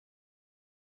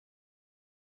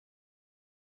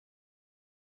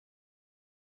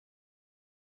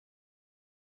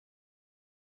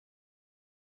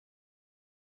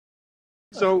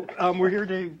So we're here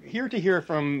to hear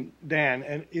from Dan,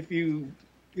 and if you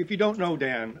don't know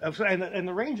Dan, and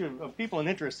the range of people and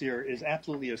interests here is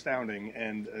absolutely astounding,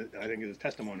 and I think it is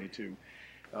testimony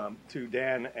to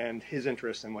Dan and his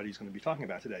interests and what he's going to be talking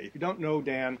about today. If you don't know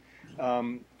Dan,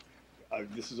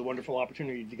 this is a wonderful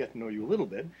opportunity to get to know you a little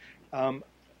bit.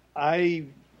 I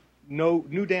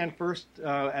knew Dan first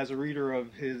as a reader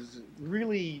of his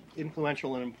really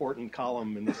influential and important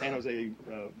column in the San Jose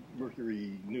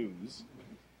Mercury News.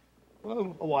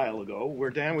 Well, a while ago, where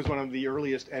Dan was one of the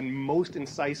earliest and most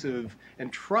incisive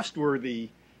and trustworthy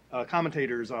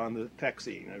commentators on the tech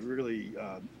scene, really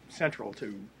central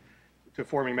to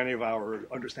forming many of our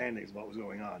understandings of what was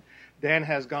going on. Dan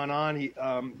has gone on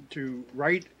to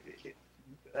write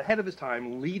ahead of his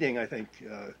time, leading, I think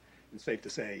it's safe to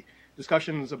say,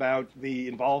 discussions about the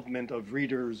involvement of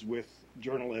readers with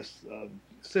journalists,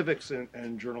 civics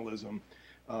and journalism,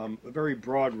 a very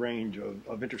broad range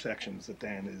of intersections that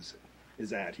Dan is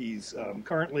at. He's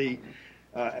currently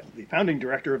the founding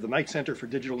director of the Knight Center for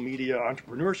Digital Media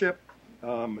Entrepreneurship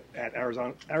at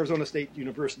Arizona State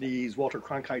University's Walter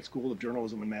Cronkite School of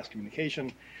Journalism and Mass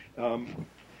Communication.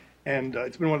 And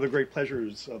it's been one of the great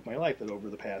pleasures of my life that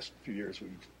over the past few years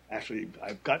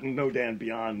I've gotten to know Dan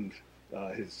beyond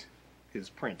his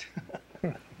print.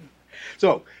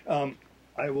 So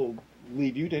I will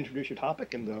leave you to introduce your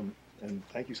topic, and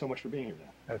thank you so much for being here,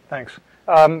 Dan. Thanks.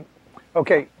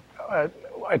 Okay.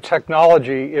 A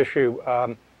technology issue.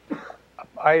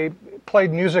 I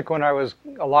played music when I was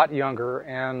a lot younger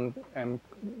and am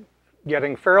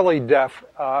getting fairly deaf,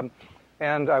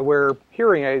 and I wear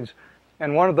hearing aids,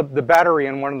 and one of the battery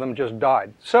in one of them just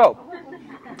died. So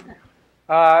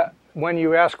when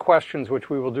you ask questions, which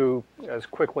we will do as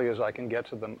quickly as I can get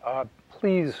to them,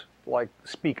 please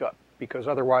speak up, because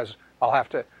otherwise I'll have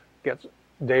to get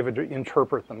David to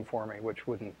interpret them for me, which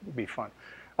wouldn't be fun.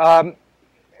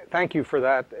 Thank you for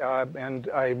that, and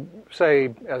I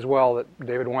say as well that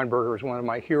David Weinberger is one of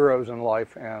my heroes in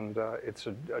life, and it's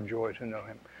a joy to know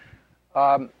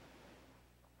him.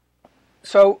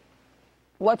 So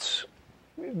let's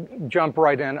jump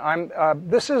right in.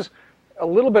 This is a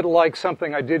little bit like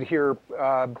something I did here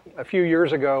a few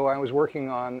years ago. I was working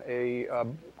on a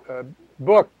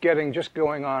book, just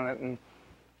going on it,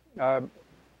 and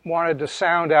wanted to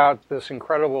sound out this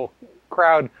incredible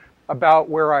crowd about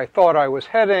where I thought I was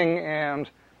heading, and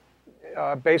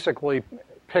basically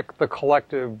pick the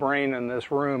collective brain in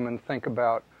this room and think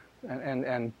about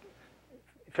and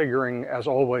figuring, as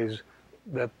always,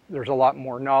 that there's a lot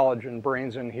more knowledge and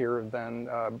brains in here than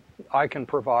I can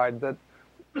provide, that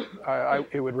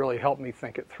it would really help me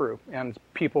think it through. And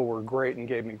people were great and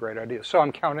gave me great ideas. So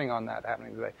I'm counting on that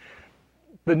happening today.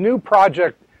 The new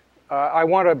project, I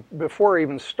want to, before I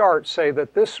even start, say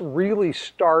that this really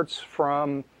starts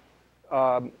from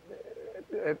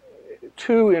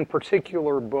two in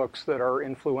particular books that are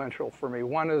influential for me.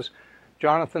 One is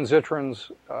Jonathan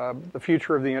Zittrain's The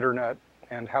Future of the Internet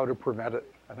and How to Prevent It.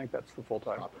 I think that's the full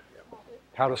title.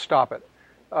 How to Stop It.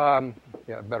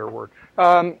 Yeah, better word.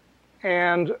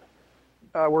 And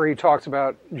where he talks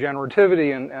about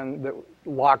generativity and the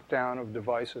lockdown of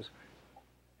devices.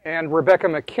 And Rebecca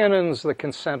McKinnon's The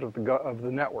Consent of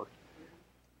the Network.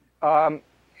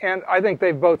 And I think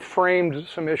they've both framed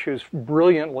some issues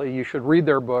brilliantly. You should read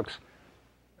their books.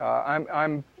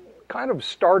 I'm kind of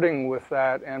starting with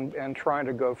that and trying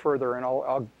to go further, and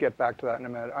I'll get back to that in a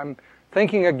minute. I'm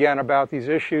thinking again about these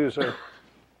issues of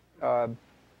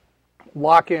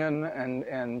lock-in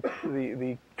and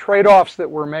the trade-offs that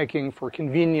we're making for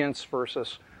convenience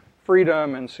versus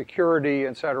freedom and security,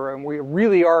 et cetera. And we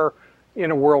really are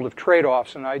in a world of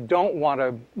trade-offs, and I don't want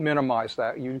to minimize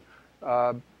that. In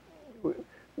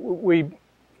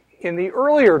the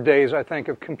earlier days, I think,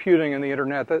 of computing and the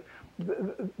internet,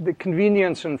 the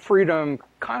convenience and freedom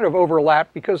kind of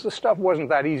overlapped because the stuff wasn't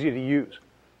that easy to use.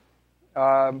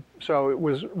 So it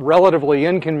was relatively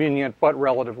inconvenient, but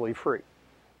relatively free.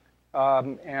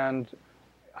 And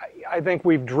I think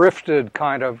we've drifted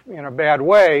kind of in a bad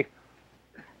way,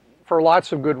 for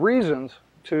lots of good reasons,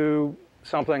 to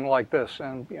something like this.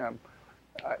 And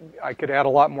I could add a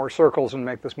lot more circles and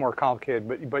make this more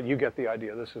complicated, but you get the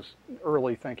idea. This is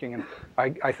early thinking, and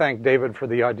I thank David for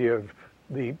the idea of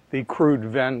the crude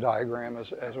Venn diagram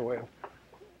as a way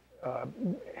of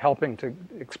helping to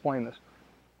explain this.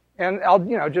 And I'm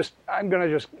going to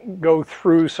just go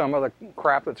through some of the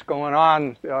crap that's going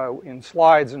on in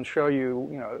slides and show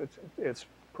you, it's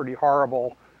pretty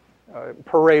horrible,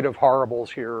 parade of horribles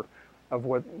here of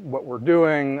what we're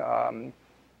doing.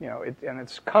 And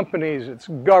it's companies, it's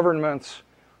governments,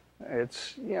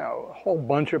 it's a whole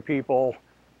bunch of people.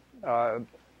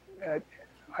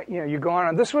 you go on.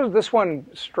 And this one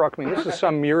struck me. This is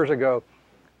some years ago.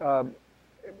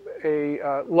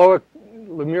 Loic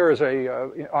Lemire is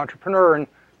a entrepreneur, and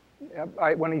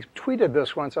when he tweeted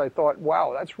this once, I thought,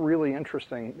 wow, that's really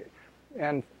interesting.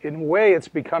 And in a way, it's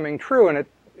becoming true, and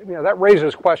that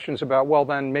raises questions about, well,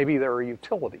 then maybe they're a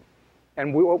utility.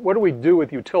 And what do we do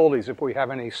with utilities if we have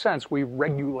any sense? We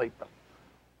regulate them.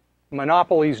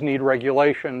 Monopolies need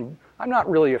regulation. I'm not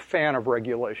really a fan of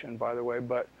regulation, by the way,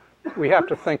 but we have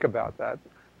to think about that.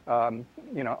 On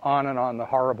and on the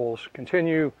horribles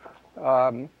continue.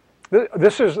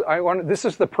 This is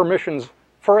the permissions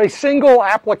for a single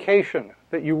application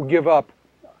that you give up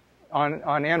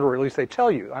on Android. At least they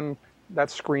tell you.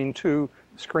 That's screen 2,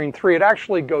 screen 3. It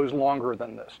actually goes longer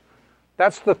than this.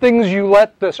 That's the things you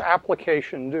let this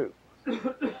application do,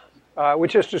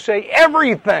 which is to say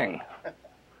everything.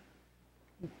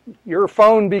 Your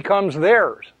phone becomes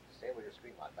theirs. Same with your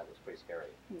screen lock. That was pretty scary.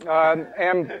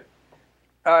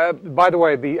 By the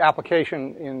way, the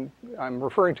application I'm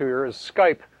referring to here is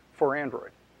Skype for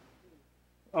Android,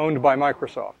 owned by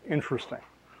Microsoft. Interesting.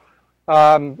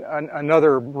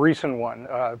 Another recent one,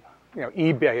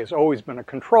 eBay has always been a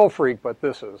control freak, but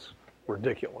this is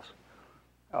ridiculous.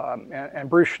 And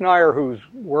Bruce Schneier, whose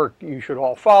work you should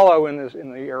all follow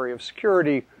in the area of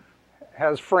security,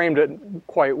 has framed it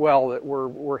quite well that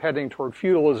we're heading toward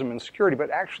feudalism in security, but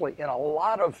actually in a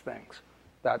lot of things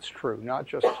that's true, not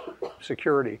just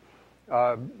security.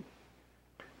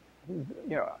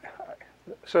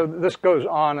 So this goes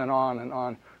on and on and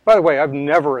on. By the way, I've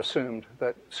never assumed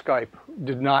that Skype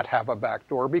did not have a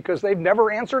backdoor because they've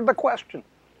never answered the question,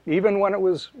 even when it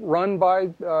was run by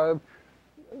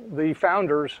the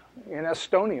founders in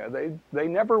Estonia. They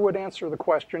never would answer the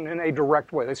question in a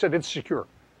direct way. They said it's secure.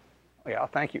 Yeah,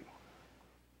 thank you.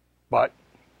 But,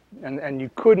 and you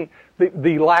couldn't,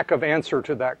 the lack of answer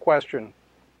to that question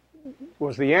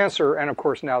was the answer, and of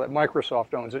course now that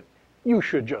Microsoft owns it, you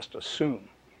should just assume.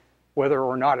 Whether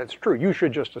or not it's true, you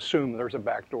should just assume there's a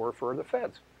backdoor for the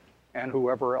feds and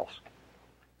whoever else.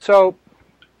 So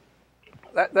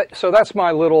that's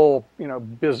my little,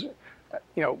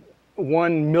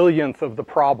 1/1,000,000th of the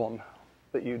problem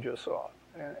that you just saw.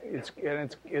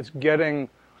 It's getting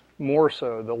more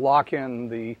so. The lock-in,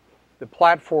 the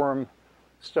platform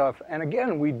stuff, and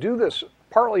again, we do this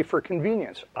partly for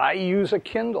convenience. I use a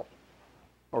Kindle,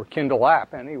 or Kindle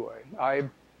app anyway.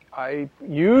 I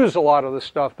use a lot of the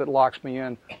stuff that locks me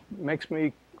in, makes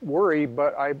me worry,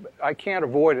 but I can't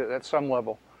avoid it at some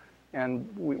level, and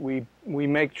we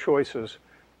make choices,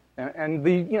 and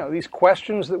these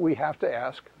questions that we have to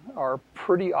ask are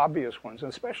pretty obvious ones,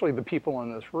 and especially the people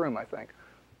in this room, I think,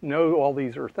 know all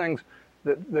these are things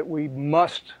that we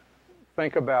must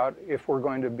think about if we're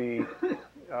going to be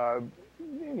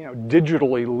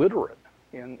digitally literate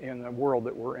in the world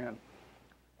that we're in,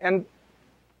 and.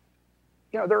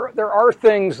 There are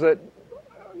things that,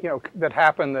 that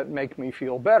happen that make me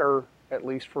feel better, at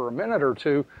least for a minute or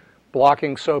two.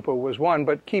 Blocking SOPA was one,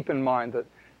 but keep in mind that,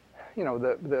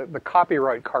 the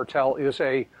copyright cartel is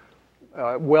a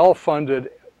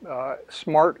well-funded,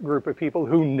 smart group of people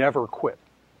who never quit.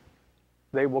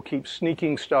 They will keep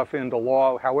sneaking stuff into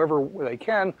law however they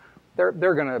can. They're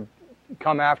going to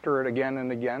come after it again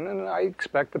and again, and I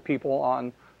expect the people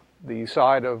on the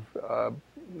side of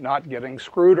not getting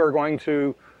screwed are going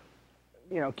to,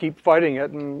 keep fighting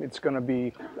it, and it's going to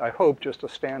be, I hope, just a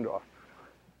standoff.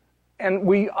 And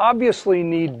we obviously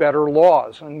need better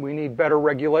laws, and we need better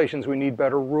regulations, we need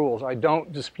better rules. I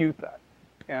don't dispute that.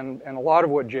 And a lot of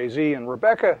what Jay-Z and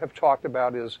Rebecca have talked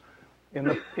about is in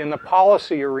the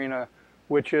policy arena,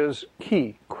 which is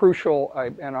key, crucial,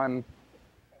 and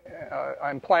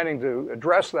I'm planning to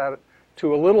address that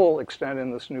to a little extent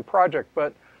in this new project,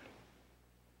 but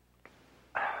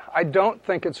I don't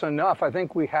think it's enough. I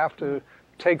think we have to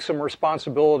take some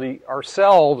responsibility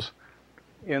ourselves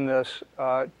in this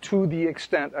to the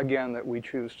extent, again, that we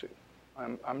choose to.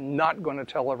 I'm not going to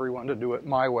tell everyone to do it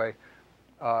my way,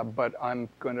 but I'm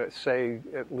going to say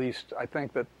at least I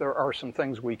think that there are some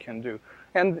things we can do.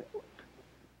 And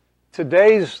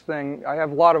today's thing, I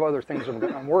have a lot of other things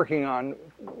I'm working on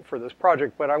for this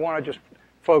project, but I want to just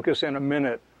focus in a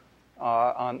minute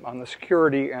on the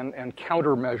security and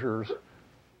countermeasures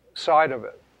side of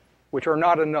it, which are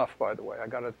not enough, by the way. I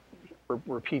got to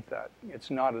repeat that. It's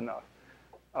not enough.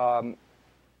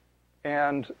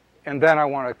 And then I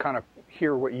want to kind of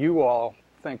hear what you all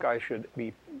think I should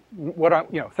be,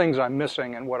 things I'm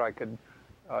missing and what I could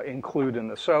include in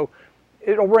this. So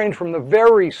it'll range from the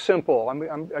very simple.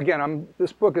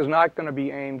 This book is not going to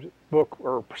be aimed book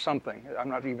or something. I'm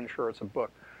not even sure it's a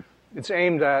book. It's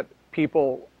aimed at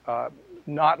people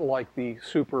not like the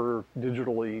super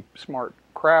digitally smart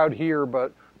crowd here,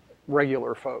 but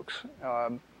regular folks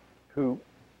who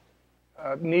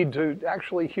need to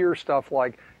actually hear stuff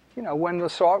like, when the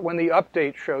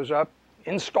update shows up,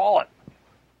 install it.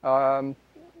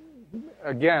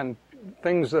 Again,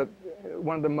 things that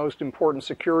one of the most important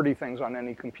security things on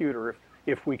any computer,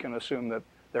 if we can assume that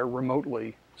they're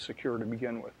remotely secure to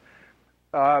begin with.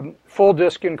 Full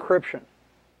disk encryption.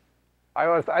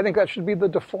 I think that should be the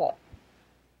default.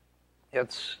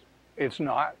 It's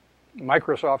not.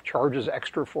 Microsoft charges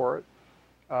extra for it.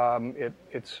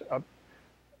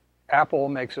 Apple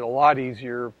makes it a lot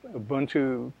easier.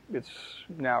 Ubuntu, it's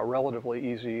now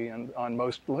relatively easy, and on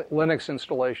most Linux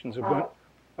installations,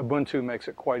 Ubuntu makes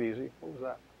it quite easy. What was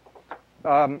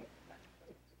that?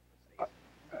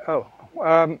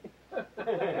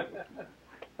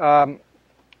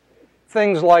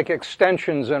 Things like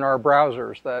extensions in our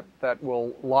browsers that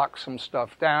will lock some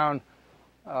stuff down.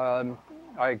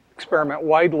 I experiment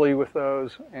widely with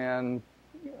those, and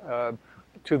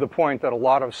to the point that a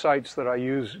lot of sites that I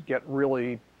use get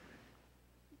really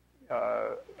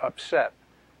upset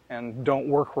and don't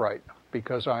work right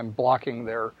because I'm blocking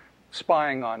their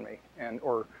spying on me,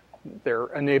 or their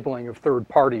enabling of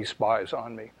third-party spies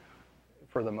on me,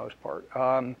 for the most part.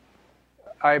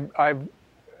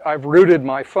 I've rooted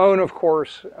my phone, of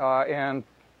course, and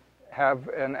have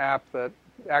an app that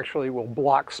actually will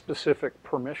block specific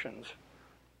permissions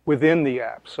within the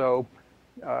app. So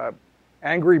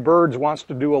Angry Birds wants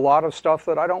to do a lot of stuff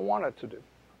that I don't want it to do.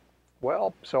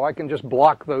 Well, so I can just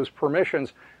block those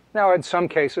permissions. Now, in some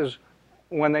cases,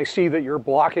 when they see that you're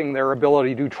blocking their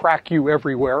ability to track you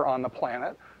everywhere on the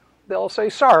planet, they'll say,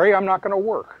 sorry, I'm not going to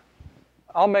work.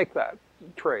 I'll make that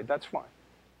trade. That's fine.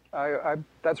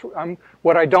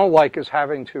 What I don't like is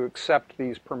having to accept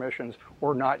these permissions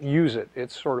or not use it.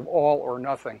 It's sort of all or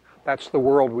nothing. That's the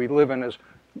world we live in, is,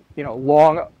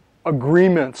 long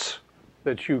agreements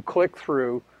that you click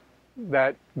through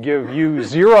that give you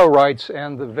 0 rights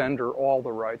and the vendor all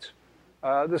the rights.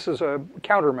 This is a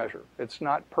countermeasure. It's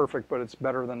not perfect, but it's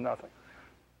better than nothing.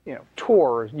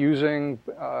 Tor, using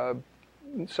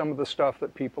some of the stuff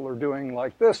that people are doing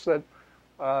like this that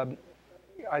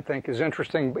I think is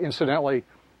interesting. Incidentally,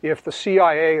 if the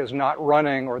CIA is not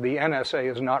running, or the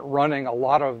NSA is not running a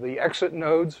lot of the exit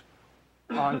nodes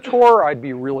on Tor, I'd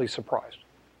be really surprised.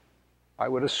 I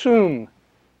would assume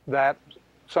that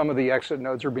some of the exit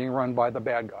nodes are being run by the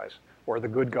bad guys, or the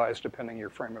good guys, depending on your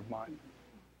frame of mind.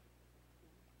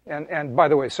 And by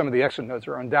the way, some of the exit nodes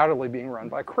are undoubtedly being run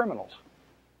by criminals.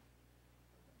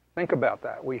 Think about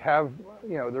that. We have,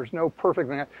 there's no perfect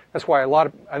thing. That's why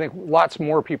I think lots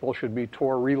more people should be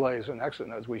Tor relays and exit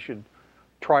nodes. We should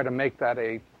try to make that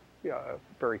a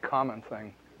very common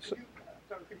thing. Could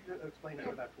you explain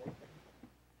what that Tor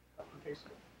thing?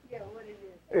 Yeah, what it is.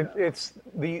 It's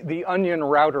the onion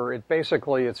router. It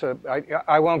basically,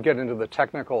 I won't get into the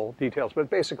technical details, but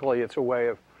basically it's a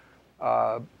way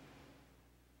of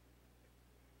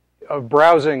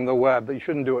browsing the web. You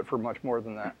shouldn't do it for much more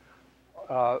than that.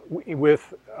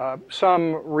 With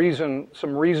some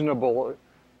reasonable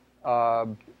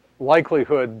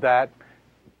likelihood that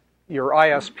your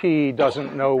ISP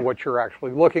doesn't know what you're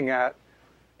actually looking at,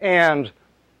 and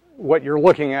what you're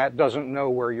looking at doesn't know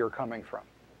where you're coming from.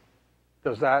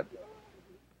 Does that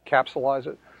capsulize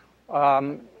it?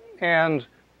 And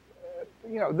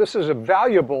this is a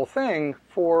valuable thing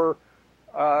for.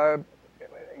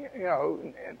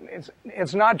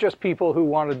 It's not just people who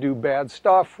want to do bad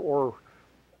stuff or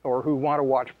who want to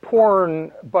watch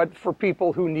porn, but for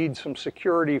people who need some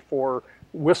security for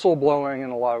whistleblowing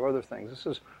and a lot of other things. This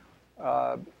is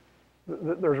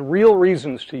there's real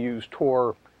reasons to use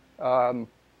Tor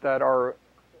that are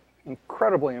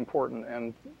incredibly important,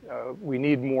 and we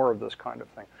need more of this kind of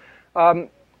thing.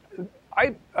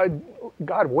 I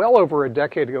got well over a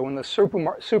decade ago, when the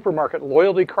supermarket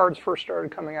loyalty cards first started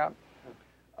coming out,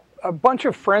 a bunch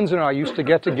of friends and I used to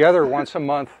get together once a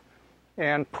month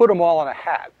and put them all in a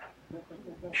hat,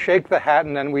 shake the hat,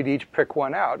 and then we'd each pick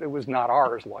one out. It was not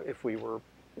ours. If we were,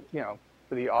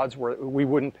 the odds were we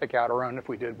wouldn't pick out our own. If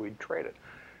we did, we'd trade it.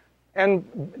 And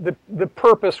the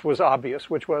purpose was obvious,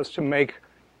 which was to make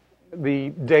the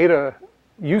data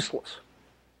useless.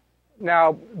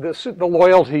 Now, the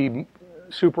loyalty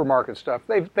supermarket stuff,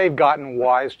 they've gotten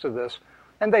wise to this,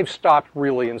 and they've stopped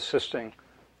really insisting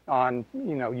on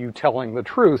you telling the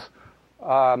truth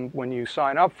when you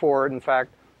sign up for it. In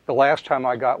fact, the last time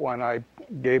I got one, I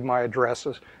gave my address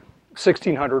as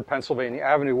 1600 Pennsylvania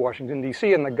Avenue, Washington,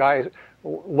 D.C., and the guy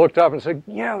looked up and said,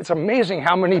 it's amazing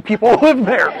how many people live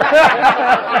there.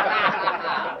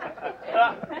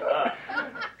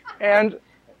 And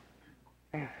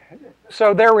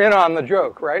so they're in on the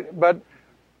joke, right? But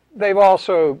they've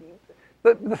also,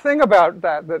 the thing about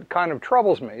that kind of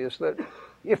troubles me is that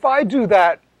if I do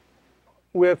that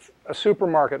with a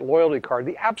supermarket loyalty card,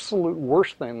 the absolute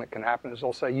worst thing that can happen is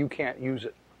they'll say you can't use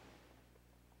it.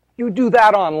 You do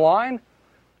that online,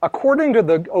 according to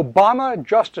the Obama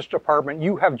Justice Department,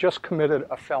 you have just committed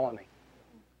a felony.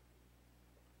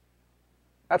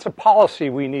 That's a policy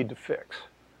we need to fix.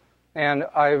 And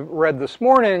I read this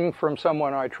morning from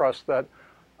someone I trust that,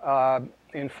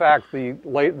 in fact, the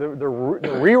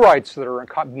rewrites that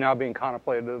are now being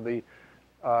contemplated of the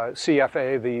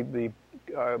CFA,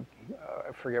 I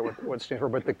forget what it stands for,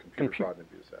 but the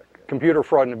Computer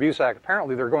Fraud and Abuse Act,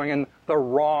 apparently they're going in the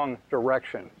wrong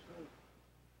direction.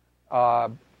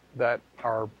 That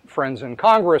our friends in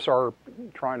Congress are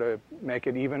trying to make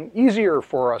it even easier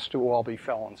for us to all be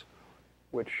felons,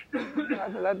 which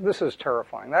this is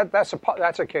terrifying. That's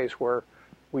a case where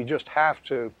we just have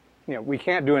to, we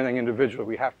can't do anything individually.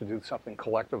 We have to do something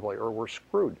collectively, or we're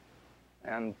screwed.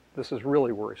 And this is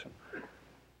really worrisome.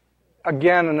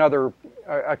 Again, another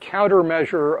a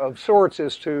countermeasure of sorts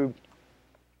is to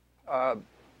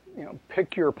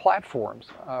pick your platforms.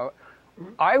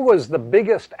 I was the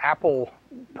biggest Apple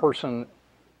person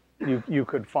you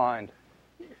could find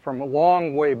from a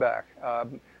long way back.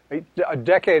 A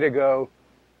decade ago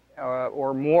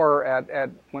or more, at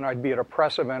when I'd be at a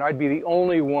press event, I'd be the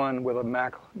only one with a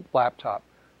Mac laptop,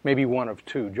 maybe one of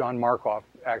two. John Markoff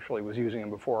actually was using them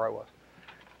before I was.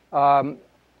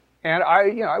 And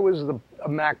I was a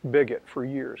Mac bigot for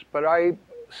years, but I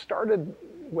started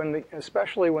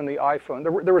especially when the iPhone.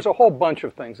 There was a whole bunch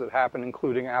of things that happened,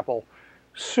 including Apple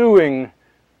suing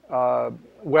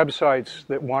websites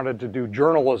that wanted to do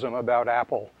journalism about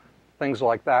Apple, things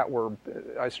like that. Where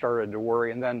I started to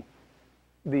worry, and then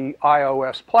the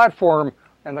iOS platform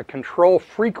and the control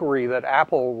freakery that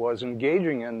Apple was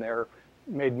engaging in there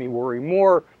made me worry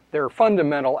more. Their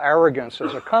fundamental arrogance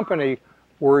as a company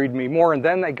worried me more, and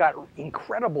then they got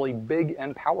incredibly big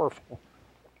and powerful.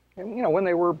 And when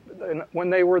they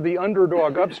were the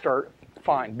underdog upstart,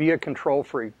 fine, be a control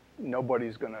freak.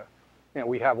 Nobody's gonna,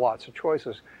 we have lots of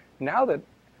choices. Now that,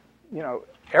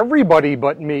 everybody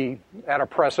but me at a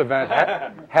press event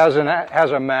has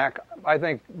a Mac, I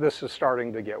think this is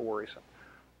starting to get worrisome.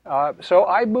 So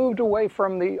I moved away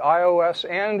from the iOS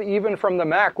and even from the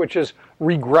Mac, which is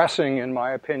regressing, in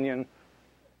my opinion,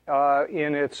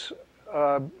 in its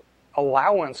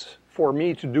allowance for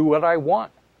me to do what I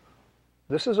want.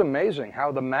 This is amazing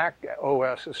how the Mac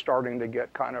OS is starting to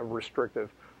get kind of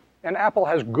restrictive. And Apple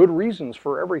has good reasons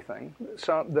for everything,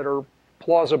 some that are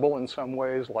plausible in some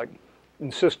ways, like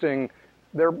insisting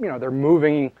they're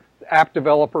moving app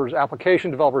developers,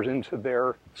 application developers into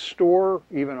their store,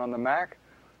 even on the Mac,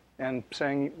 and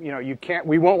saying,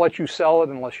 we won't let you sell it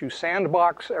unless you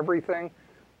sandbox everything.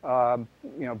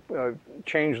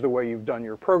 Change the way you've done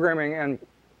your programming, and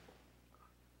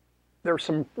there's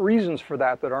some reasons for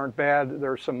that aren't bad.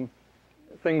 There's some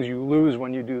things you lose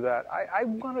when you do that. I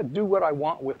want to do what I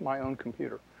want with my own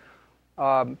computer.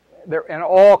 And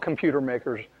all computer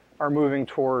makers are moving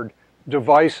toward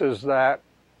devices that,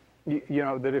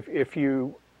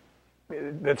 that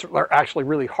are actually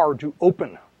really hard to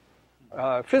open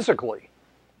physically.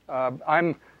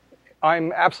 I'm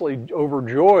absolutely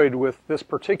overjoyed with this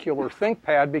particular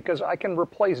ThinkPad because I can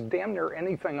replace damn near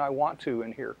anything I want to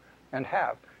in here and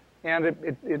have. And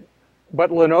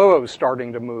but Lenovo's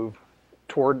starting to move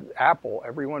toward Apple.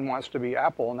 Everyone wants to be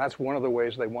Apple, and that's one of the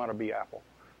ways they want to be Apple.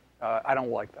 I don't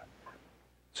like that.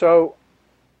 So,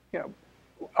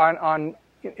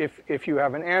 if you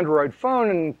have an Android phone,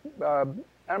 and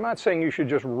I'm not saying you should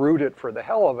just root it for the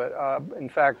hell of it. In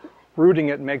fact, rooting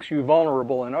it makes you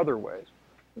vulnerable in other ways.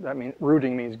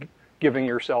 Rooting means giving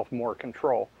yourself more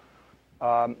control.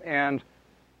 But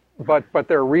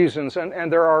there are reasons,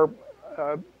 and there are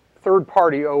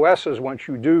third-party OSs, once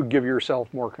you do give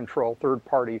yourself more control,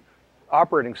 third-party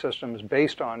operating systems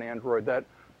based on Android that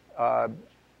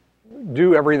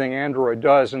do everything Android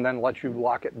does and then let you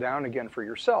lock it down again for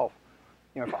yourself.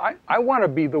 If I want to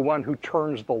be the one who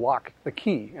turns the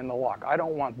key in the lock. I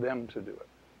don't want them to do it.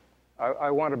 I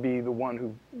want to be the one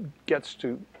who gets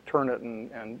to turn it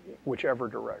in whichever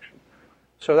direction.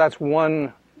 So that's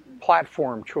one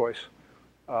platform choice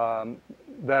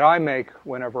that I make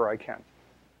whenever I can.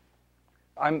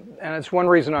 And it's one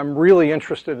reason I'm really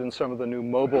interested in some of the new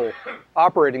mobile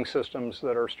operating systems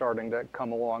that are starting to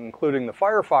come along, including the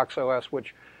Firefox OS,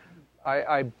 which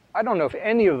I don't know if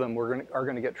any of them are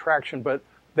going to get traction, but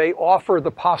they offer the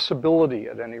possibility,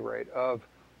 at any rate, of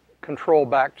control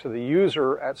back to the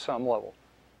user at some level.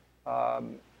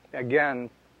 Again,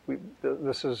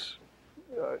 this is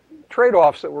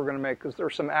trade-offs that we're going to make because there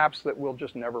are some apps that will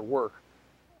just never work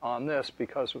on this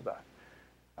because of that.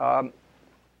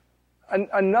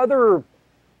 Another,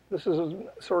 this is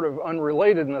sort of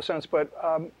unrelated in a sense, but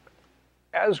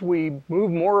as we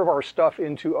move more of our stuff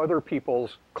into other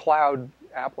people's cloud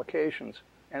applications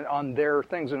and on their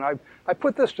things, and I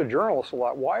put this to journalists a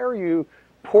lot, why are you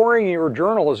pouring your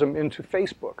journalism into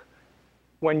Facebook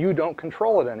when you don't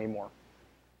control it anymore?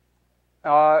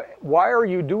 Why are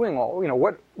you doing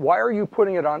why are you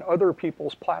putting it on other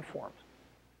people's platforms?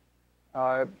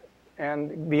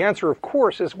 And the answer, of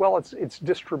course, is, well, it's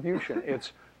distribution.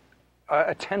 It's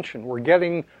attention. We're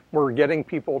getting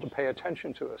people to pay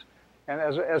attention to us. And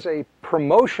as a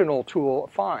promotional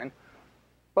tool, fine.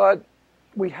 But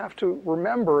we have to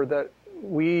remember that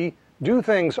we do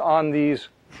things on these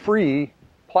free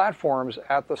platforms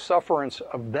at the sufferance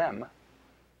of them,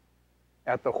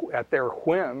 at their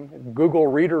whim. Google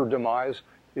Reader demise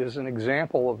is an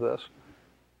example of this.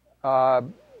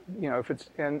 If it's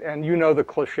and you know the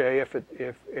cliche,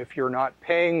 if you're not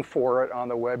paying for it on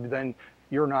the web, then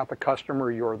you're not the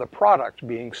customer, you're the product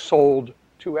being sold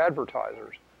to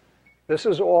advertisers. This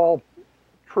is all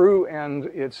true, and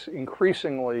it's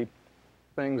increasingly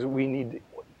things we need to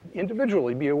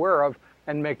individually be aware of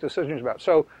and make decisions about.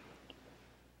 So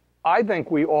I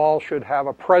think we all should have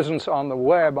a presence on the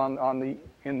web,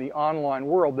 in the online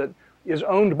world that is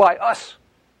owned by us.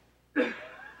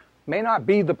 May not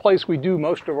be the place we do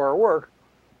most of our work,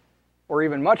 or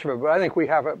even much of it, but I think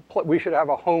we should have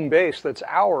a home base that's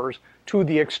ours to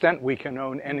the extent we can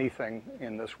own anything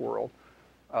in this world,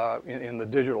 in the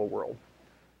digital world.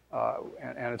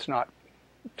 And it's not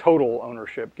total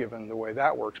ownership given the way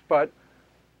that works. But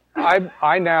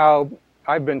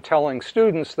I've been telling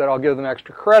students that I'll give them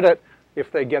extra credit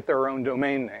if they get their own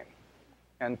domain name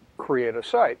and create a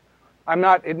site. I'm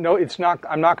not going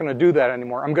to do that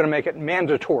anymore. I'm going to make it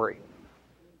mandatory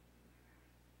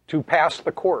to pass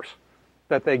the course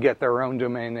that they get their own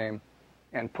domain name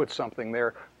and put something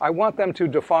there. I want them to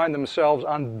define themselves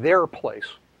on their place,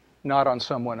 not on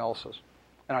someone else's.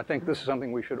 And I think this is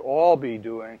something we should all be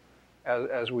doing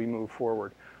as we move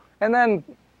forward. And then,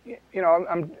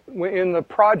 I'm in the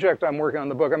project I'm working on,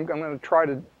 the book, I'm going to try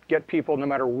to get people, no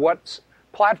matter what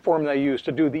platform they use,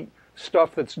 to do the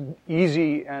stuff that's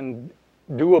easy and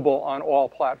doable on all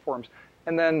platforms,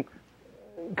 and then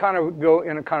kind of go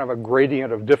in a kind of a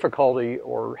gradient of difficulty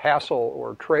or hassle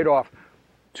or trade-off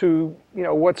to,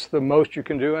 what's the most you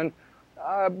can do. And,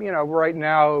 right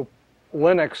now,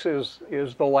 Linux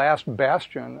is the last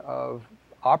bastion of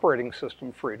operating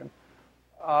system freedom.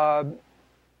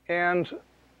 And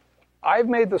I've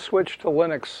made the switch to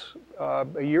Linux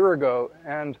a year ago,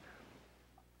 and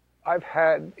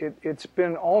it's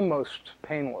been almost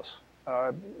painless.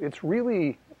 It's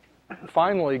really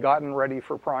finally gotten ready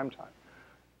for prime time.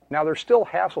 Now, there's still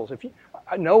hassles.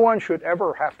 No one should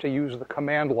ever have to use the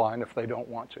command line if they don't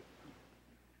want to.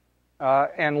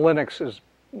 And Linux is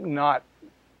not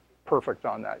perfect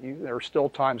on that. There are still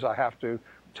times I have to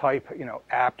type,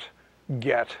 apt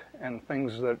get and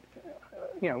things that,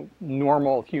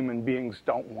 normal human beings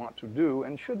don't want to do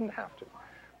and shouldn't have to.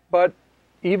 But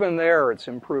even there, it's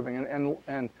improving.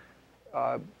 And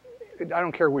I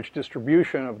don't care which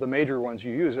distribution of the major ones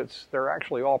you use. They're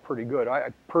actually all pretty good.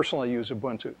 I personally use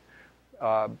Ubuntu.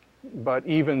 But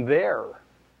even there,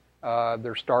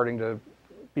 there's starting to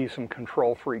be some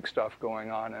control freak stuff going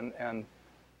on. And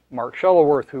Mark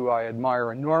Shuttleworth, who I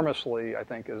admire enormously, I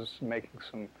think is making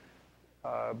some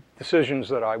decisions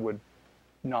that I would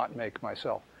not make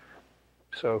myself.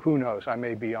 So who knows? I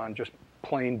may be on just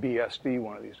plain BSD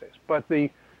one of these days. But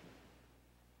I've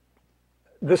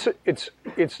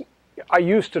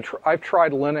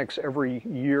tried Linux every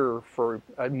year for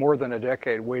more than a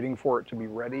decade, waiting for it to be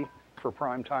ready for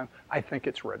prime time. I think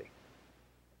it's ready.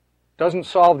 Doesn't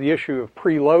solve the issue of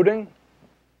preloading.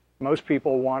 Most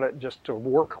people want it just to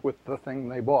work with the thing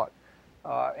they bought.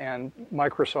 And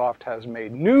Microsoft has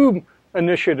made new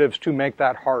initiatives to make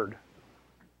that hard.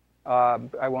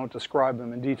 I won't describe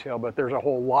them in detail, but there's a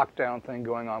whole lockdown thing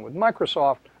going on with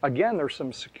Microsoft. Again, there's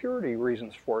some security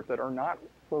reasons for it that are not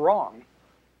wrong,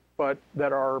 but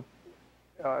that are,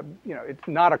 it's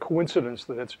not a coincidence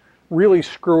that it's really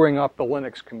screwing up the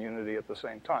Linux community at the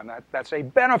same time. That's a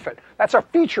benefit. That's a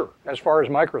feature, as far as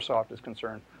Microsoft is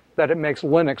concerned, that it makes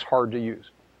Linux hard to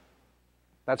use.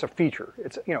 That's a feature.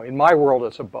 It's, in my world,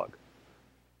 it's a bug.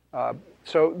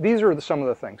 So these are some of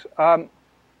the things.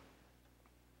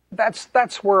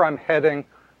 That's where I'm heading.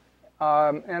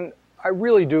 And I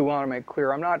really do want to make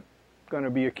clear, I'm not going to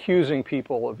be accusing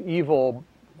people of evil,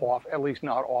 at least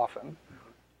not often,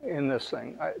 in this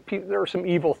thing. There are some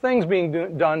evil things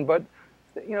being done, but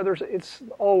it's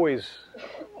always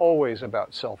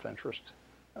about self-interest.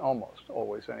 almost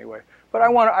always anyway. But I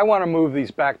want to move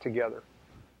these back together.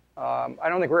 I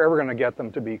don't think we're ever going to get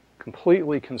them to be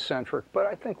completely concentric, but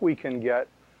I think we can get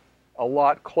a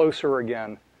lot closer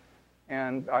again,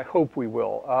 and I hope we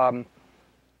will.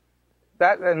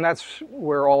 That's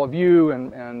where all of you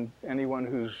and anyone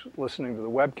who's listening to the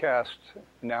webcast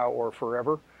now or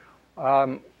forever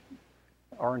are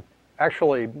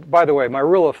actually, by the way, my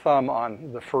rule of thumb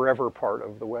on the forever part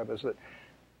of the web is that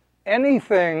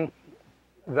anything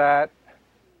that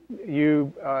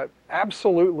you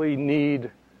absolutely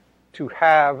need to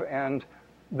have and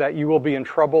that you will be in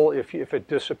trouble if it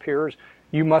disappears,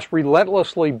 you must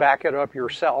relentlessly back it up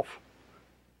yourself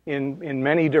in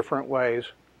many different ways,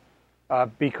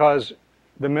 because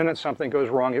the minute something goes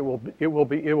wrong, it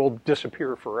will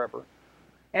disappear forever.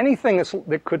 Anything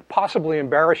that could possibly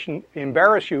embarrass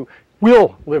you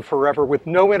will live forever with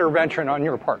no intervention on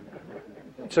your part.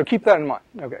 So keep that in mind.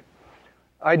 Okay.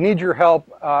 I need your help.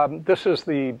 This is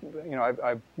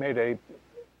I've made a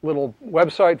little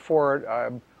website for it.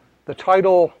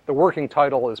 The working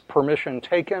title is Permission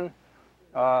Taken.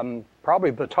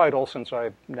 Probably the title, since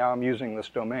now I'm using this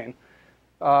domain.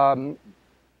 Even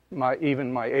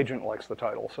my agent likes the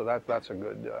title, so that's a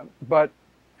good. But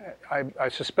I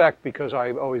suspect, because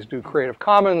I always do Creative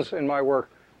Commons in my work,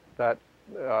 that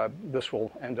this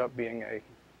will end up being a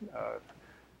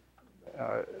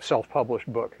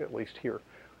self-published book, at least here.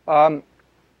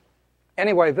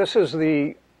 Anyway, this is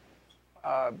the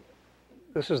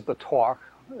talk,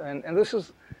 and this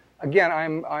is, again,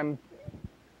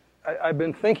 I've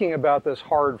been thinking about this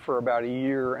hard for about a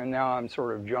year, and now I'm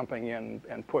sort of jumping in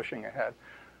and pushing ahead.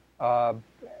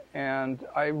 And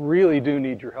I really do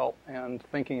need your help and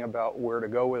thinking about where to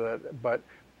go with it. But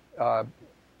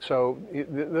so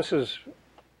this is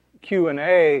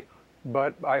Q&A,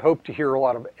 but I hope to hear a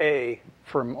lot of A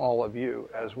from all of you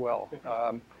as well.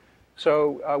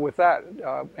 So with that,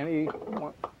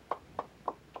 anyone?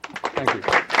 Thank you.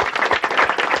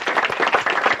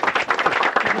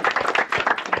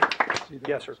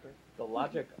 Yes, sir. The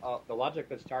logic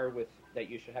that started with that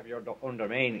you should have your own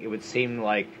domain, it would seem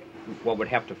like what would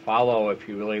have to follow if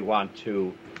you really want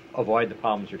to avoid the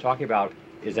problems you're talking about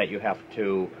is that you have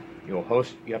to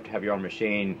host. You have to have your own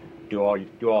machine, do all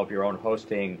of your own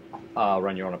hosting,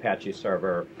 run your own Apache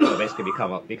server, so basically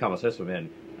become a sysadmin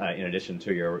in addition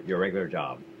to your regular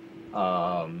job.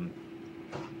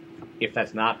 If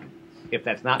that's not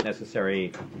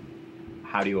necessary,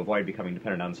 how do you avoid becoming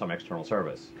dependent on some external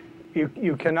service?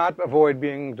 You cannot avoid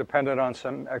being dependent on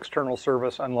some external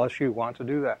service unless you want to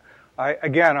do that.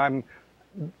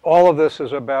 All of this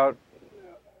is about,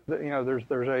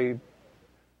 there's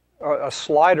a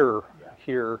slider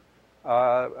here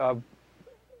that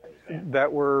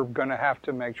we're going to have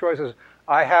to make choices.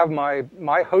 I have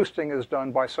my hosting is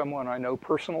done by someone I know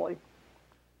personally,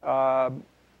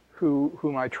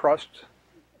 whom I trust,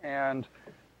 and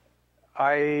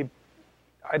I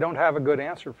don't have a good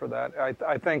answer for that.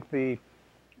 I think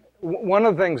one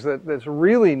of the things that's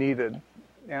really needed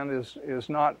and is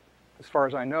not, as far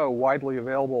as I know, widely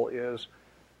available is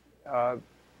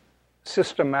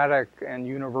systematic and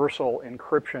universal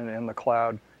encryption in the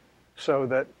cloud, so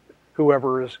that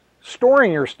whoever is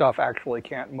storing your stuff actually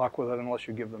can't muck with it unless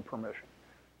you give them permission.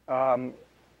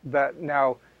 That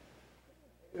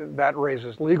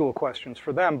raises legal questions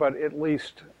for them, but at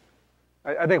least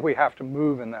I think we have to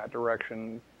move in that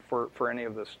direction for any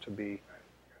of this to be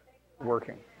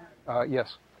working.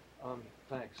 Yes?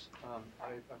 Thanks.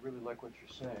 I really like what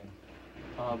you're saying.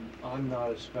 I'm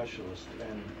not a specialist,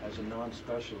 and as a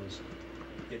non-specialist,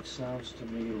 it sounds to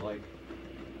me like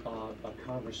a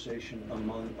conversation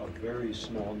among a very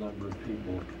small number of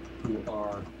people who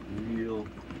are real,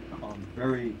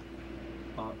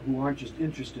 who aren't just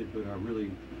interested but are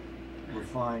really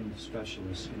refined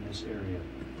specialists in this area.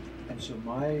 And so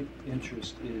my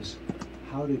interest is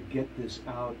how to get this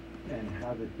out and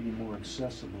have it be more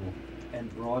accessible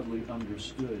and broadly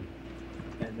understood.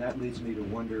 And that leads me to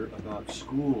wonder about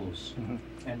schools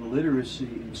and literacy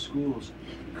in schools.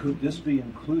 Could this be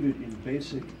included in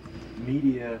basic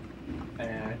media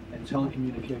and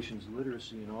telecommunications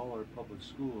literacy in all our public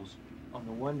schools, on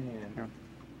the one hand? Yeah.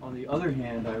 On the other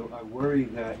hand, I worry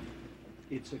that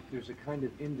there's a kind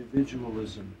of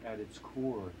individualism at its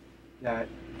core, that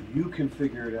you can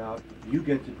figure it out, you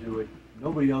get to do it,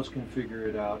 nobody else can figure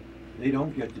it out, they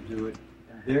don't get to do it,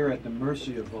 and they're at the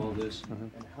mercy of all this.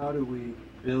 And how do we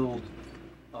build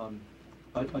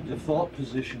a default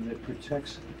position that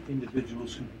protects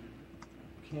individuals who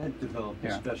can't develop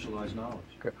this specialized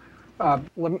knowledge? Okay.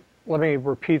 Let me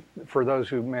repeat for those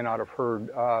who may not have heard,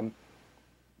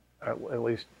 at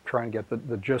least try and get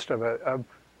the gist of it,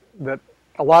 that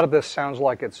a lot of this sounds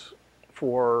like it's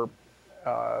for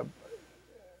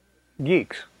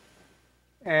geeks,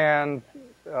 and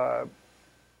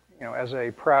as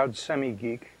a proud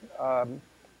semi-geek,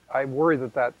 I worry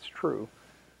that that's true.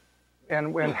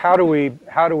 And how do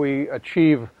we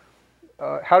achieve?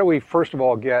 How do we first of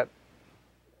all get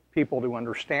people to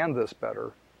understand this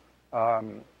better?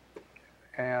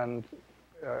 And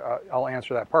I'll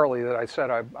answer that partly that I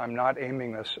said I'm not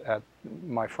aiming this at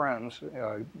my friends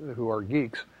who are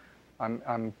geeks.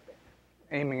 I'm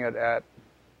aiming it at,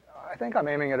 I think I'm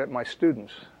aiming it at my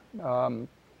students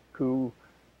who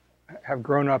have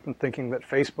grown up in thinking that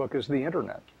Facebook is the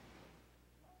internet,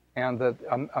 and that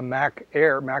a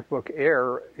MacBook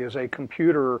Air is a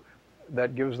computer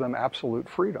that gives them absolute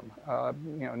freedom.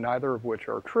 Neither of which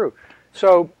are true.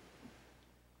 So,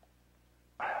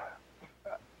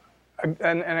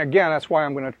 and again, that's why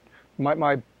I'm going to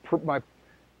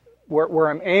where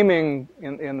I'm aiming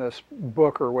in this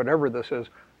book or whatever this is.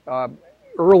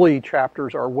 Early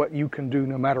chapters are what you can do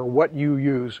no matter what you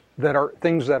use, that are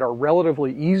things that are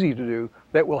relatively easy to do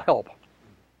that will help.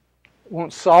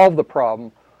 Won't solve the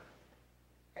problem.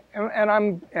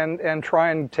 And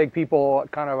try and take people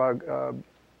kind of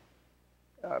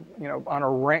on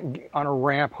a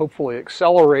ramp, hopefully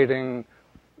accelerating.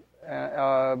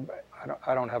 I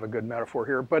don't have a good metaphor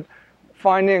here, but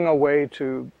finding a way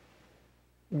to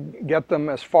get them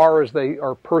as far as they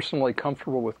are personally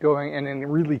comfortable with going, and in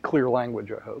really clear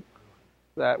language, I hope.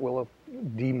 That will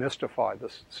demystify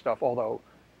this stuff, although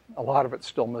a lot of it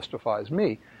still mystifies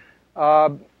me.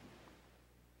 And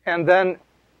then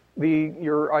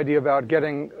your idea about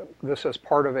getting this as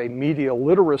part of a media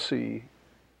literacy,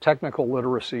 technical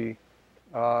literacy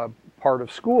part of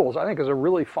schools, I think is a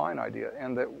really fine idea,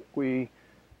 and that we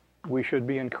should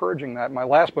be encouraging that. My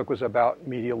last book was about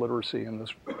media literacy in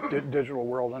this digital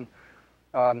world,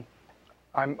 and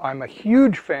I'm a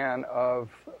huge fan of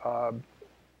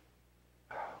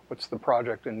what's the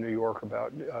project in New York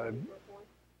about?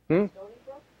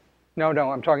 No,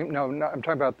 I'm talking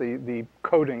about the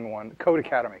coding one, Code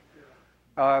Academy.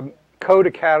 Code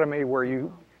Academy, where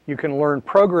you can learn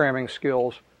programming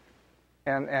skills,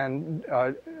 and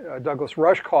Douglas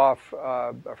Rushkoff,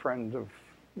 a friend of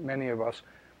many of us,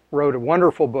 wrote a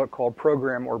wonderful book called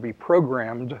Program or Be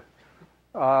Programmed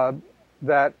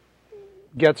that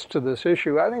gets to this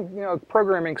issue. I think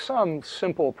programming, some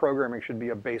simple programming, should be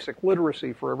a basic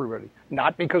literacy for everybody.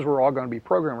 Not because we're all going to be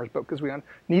programmers, but because we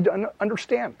need to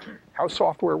understand how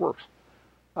software works.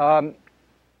 I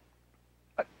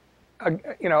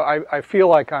feel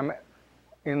like I'm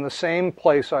in the same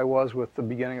place I was with the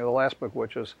beginning of the last book,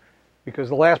 which is because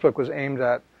the last book was aimed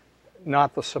at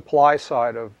not the supply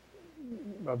side of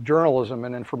journalism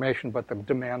and information, but the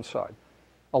demand side.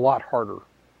 A lot harder.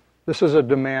 This is a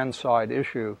demand side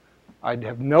issue. I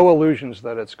have no illusions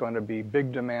that it's going to be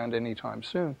big demand anytime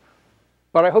soon.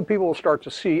 But I hope people will start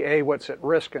to see, A, what's at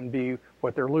risk, and B,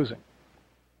 what they're losing.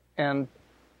 And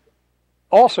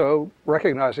also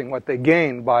recognizing what they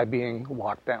gain by being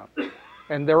locked down.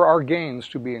 And there are gains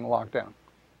to being locked down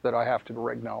that I have to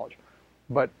acknowledge.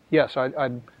 But yes,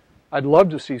 I'd love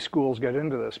to see schools get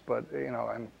into this, but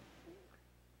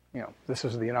this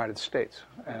is the United States,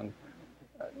 and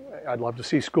I'd love to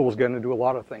see schools get into a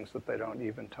lot of things that they don't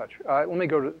even touch. Let me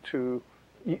go to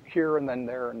here, and then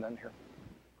there, and then here.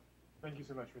 Thank you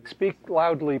so much for this. Speak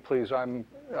loudly, please. I'm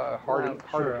hard of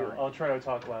hearing. I'll try to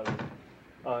talk loudly.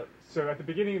 So at the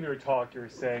beginning of your talk, you were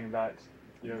saying that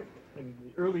in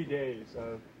the early days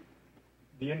of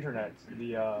the internet,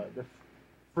 the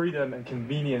freedom and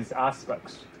convenience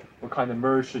aspects were kind of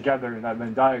merged together in that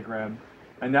Venn diagram,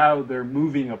 and now they're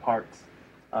moving apart.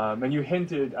 And you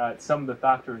hinted at some of the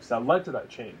factors that led to that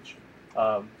change.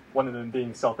 One of them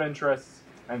being self-interest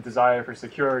and desire for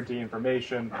security,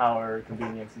 information, power,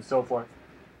 convenience, and so forth.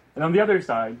 And on the other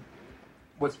side,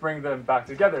 what's bringing them back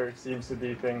together seems to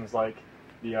be things like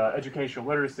the educational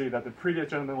literacy that the previous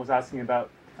gentleman was asking about,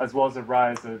 as well as the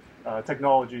rise of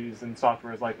technologies and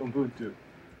softwares like Ubuntu.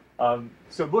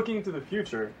 So looking into the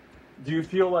future, do you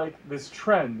feel like this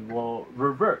trend will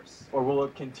reverse, or will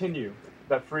it continue,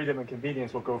 that freedom and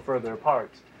convenience will go further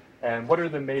apart? And what are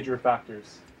the major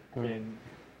factors in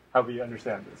how we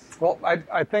understand this? Well,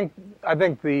 I think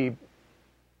the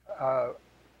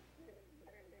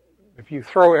if you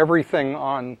throw everything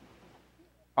on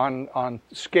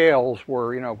scales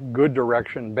where good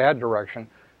direction, bad direction,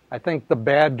 I think the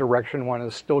bad direction one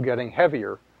is still getting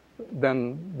heavier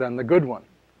than the good one.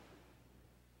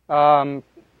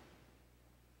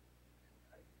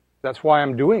 That's why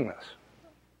I'm doing this.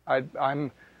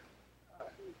 I'm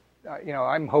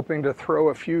hoping to throw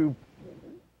a few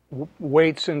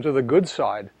weights into the good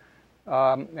side,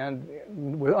 and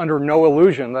under no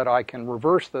illusion that I can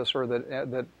reverse this or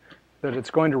that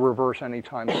it's going to reverse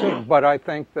anytime soon. But I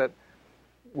think that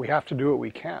we have to do what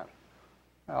we can.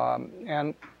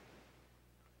 And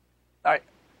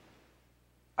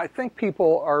I think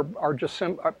people are just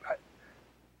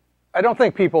I don't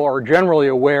think people are generally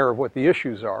aware of what the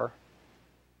issues are.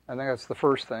 I think that's the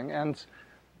first thing, and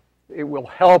it will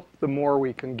help the more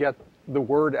we can get the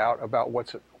word out about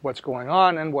what's going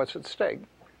on and what's at stake.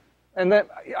 And then,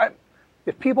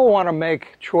 if people want to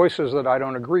make choices that I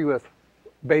don't agree with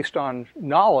based on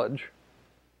knowledge,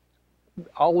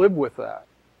 I'll live with that.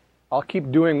 I'll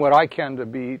keep doing what I can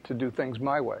to do things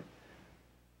my way.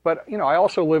 But I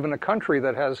also live in a country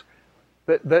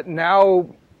that now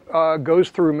goes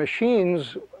through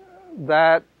machines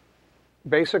that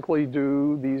basically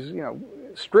do these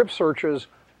strip searches,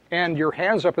 and your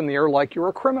hands up in the air like you're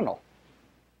a criminal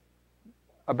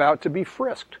about to be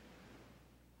frisked,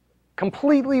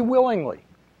 completely willingly,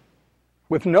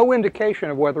 with no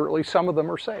indication of whether at least some of them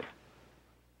are safe.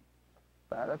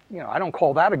 I don't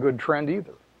call that a good trend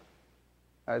either.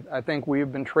 I think we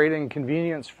have been trading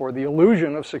convenience for the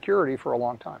illusion of security for a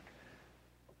long time,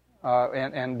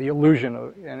 and the illusion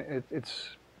of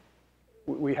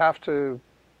we have to.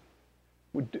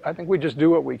 I think we just do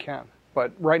what we can,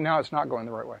 but right now it's not going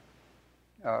the right way.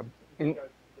 At the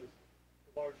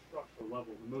large structural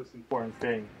level, the most important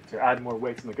thing to add more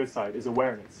weight on the good side is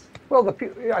awareness. Well,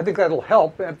 I think that'll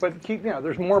help, but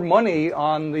there's more money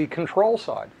on the control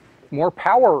side, more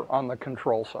power on the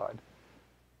control side.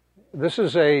 This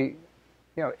is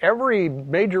every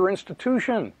major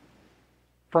institution,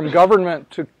 from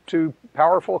government to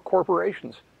powerful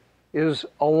corporations, is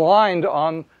aligned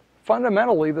on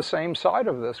fundamentally the same side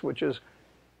of this, which is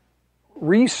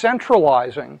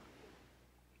re-centralizing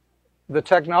the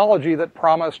technology that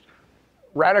promised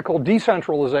radical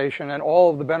decentralization and all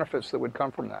of the benefits that would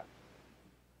come from that.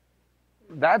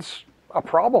 That's a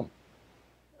problem.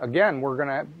 Again,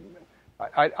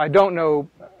 I don't know,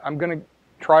 I'm going to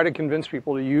try to convince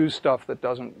people to use stuff that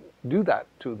doesn't do that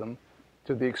to them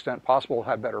to the extent possible,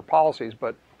 have better policies,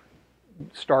 but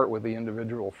start with the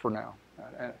individual for now.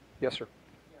 Yes, sir.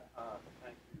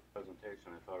 Thank you for the presentation.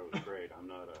 I thought it was great. I'm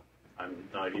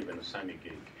not even a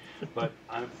semi-geek, but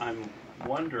I'm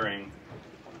wondering,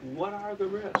 what are the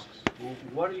risks?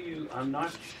 What are you? I'm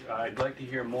not. I'd like to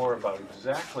hear more about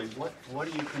exactly what are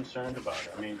you concerned about?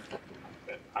 I mean,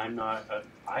 I'm not.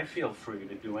 I feel free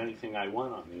to do anything I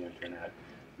want on the internet.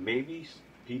 Maybe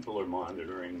people are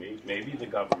monitoring me. Maybe the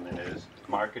government is.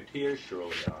 Marketeers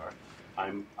surely are.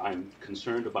 I'm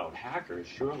concerned about hackers.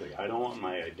 Surely, I don't want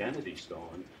my identity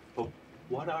stolen. But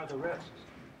what are the risks?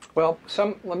 Well,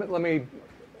 let me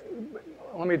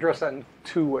address that in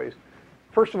two ways.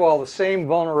 First of all, the same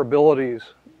vulnerabilities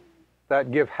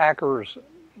that give hackers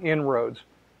inroads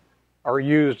are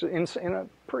used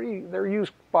they're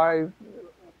used by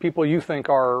people you think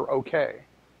are okay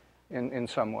in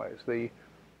some ways. But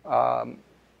I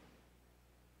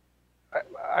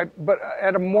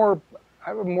have a more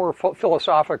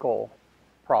philosophical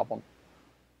problem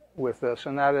with this,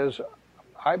 and that is,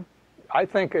 I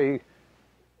think a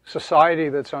society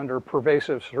that's under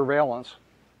pervasive surveillance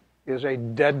is a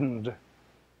deadened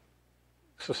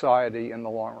society in the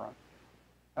long run.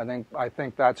 I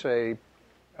think that's I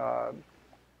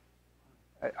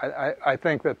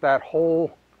think that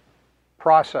whole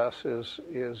process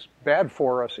is bad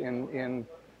for us in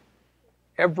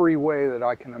every way that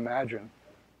I can imagine,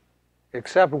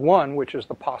 except one, which is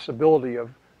the possibility of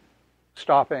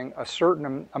stopping a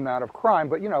certain amount of crime.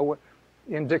 But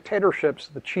in dictatorships,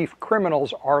 the chief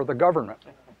criminals are the government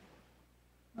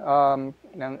and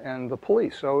the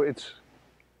police. So it's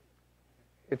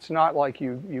not like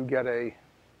you get it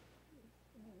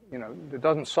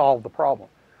doesn't solve the problem.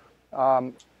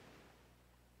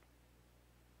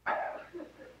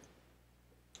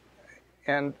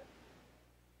 And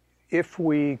if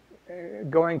we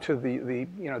going to the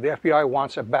FBI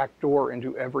wants a back door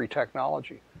into every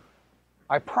technology.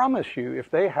 I promise you, if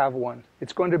they have one,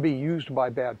 it's going to be used by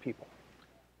bad people,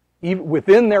 even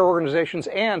within their organizations.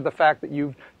 And the fact that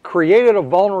you've created a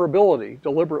vulnerability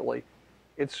deliberately,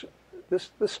 this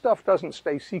stuff doesn't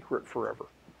stay secret forever.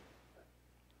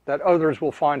 That others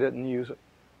will find it and use it.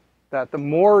 That the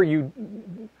more you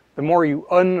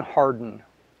unharden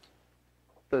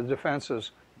the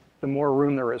defenses, the more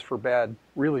room there is for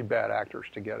really bad actors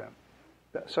to get in.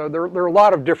 So there are a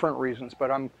lot of different reasons,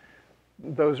 but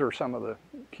those are some of the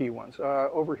key ones.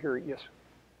 Over here, yes.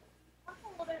 Talk a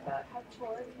little bit about how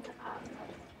Tor can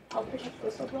help protect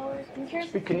whistleblowers. I'm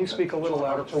curious. Can you speak a little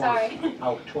louder for Sorry.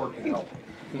 how Tor can help?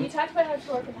 You talked about how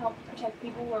Tor can help protect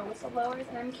people who are whistleblowers,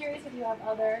 and I'm curious if you have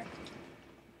other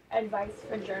advice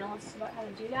for journalists about how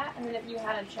to do that? And then if you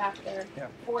had a chapter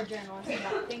for journalists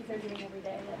about things they're doing every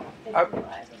day that they don't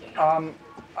realize they're doing.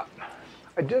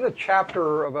 I did a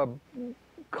chapter of a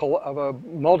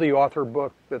multi-author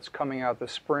book that's coming out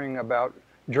this spring about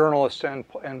journalists and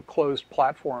closed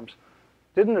platforms.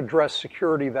 Didn't address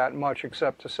security that much,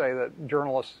 except to say that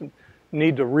journalists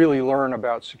need to really learn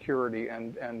about security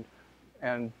and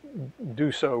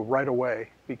do so right away,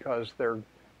 because they're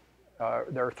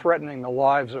threatening the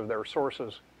lives of their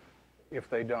sources if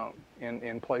they don't,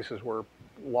 in places where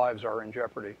lives are in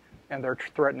jeopardy, and they're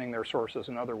threatening their sources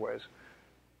in other ways,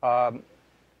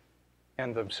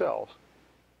 and themselves,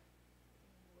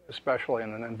 especially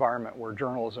in an environment where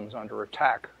journalism is under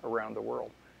attack around the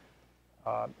world.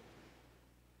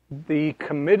 The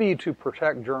Committee to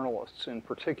Protect Journalists, in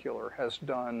particular, has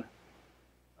done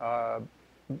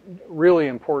really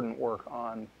important work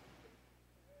on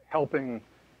helping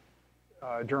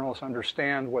journalists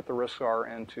understand what the risks are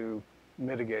and to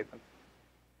mitigate them.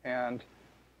 And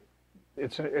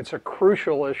it's a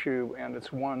crucial issue, and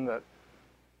it's one that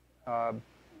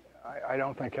I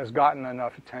don't think has gotten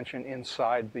enough attention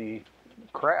inside the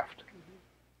craft,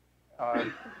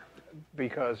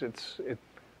 because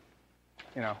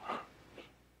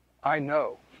I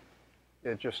know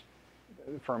it just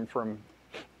from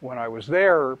when I was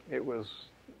there, it was,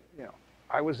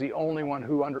 I was the only one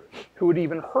who had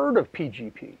even heard of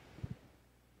PGP.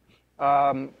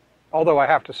 Although I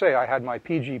have to say, I had my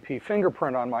PGP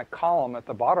fingerprint on my column at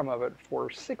the bottom of it for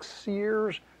 6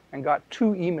 years and got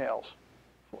 2 emails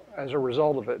as a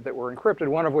result of it that were encrypted,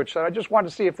 one of which said, I just want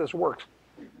to see if this works.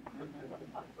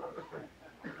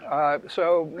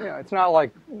 So it's not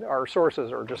like our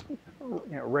sources are just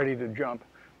ready to jump.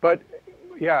 But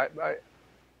yeah,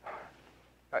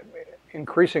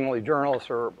 increasingly journalists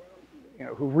are,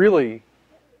 who really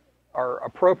are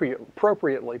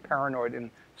appropriately paranoid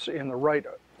in the right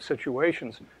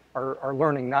situations are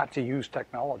learning not to use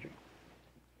technology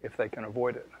if they can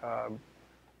avoid it.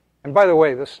 And by the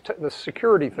way, this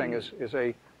security thing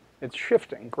it's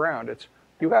shifting ground.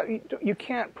 You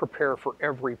can't prepare for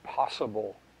every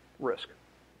possible risk.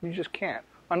 You just can't,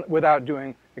 without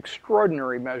doing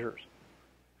extraordinary measures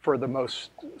for the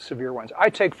most severe ones. I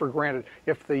take for granted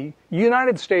if the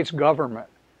United States government,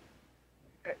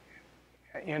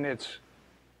 in its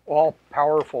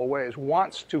all-powerful ways,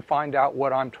 wants to find out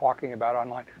what I'm talking about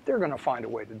online, they're going to find a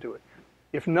way to do it.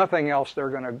 If nothing else,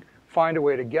 they're going to find a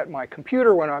way to get my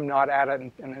computer when I'm not at it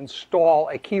and install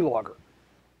a keylogger.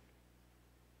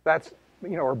 That's,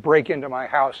 or break into my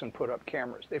house and put up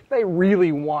cameras. If they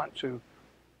really want to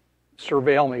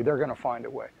surveil me, they're going to find a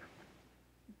way.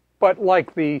 But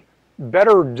like the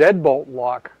better deadbolt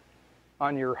lock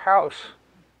on your house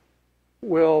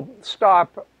will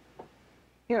stop,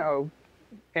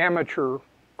 amateur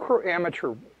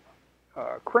criminals,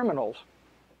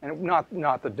 and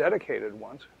not the dedicated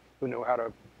ones who know how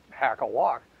to hack a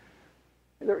lock.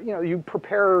 You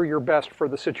prepare your best for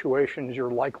the situations you're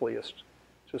likeliest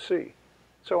to see.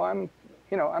 So I'm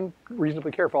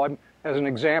reasonably careful. As an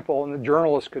example, and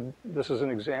this is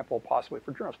an example possibly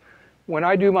for journalists. When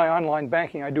I do my online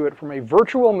banking, I do it from a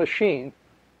virtual machine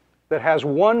that has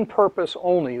one purpose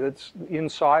only, that's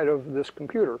inside of this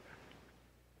computer.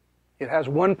 It has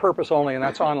one purpose only, and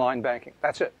that's online banking.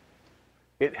 That's it.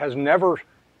 It has never,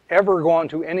 ever gone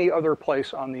to any other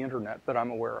place on the internet that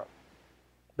I'm aware of,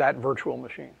 that virtual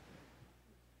machine.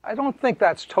 I don't think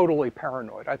that's totally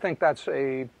paranoid. I think that's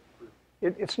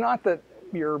it's not that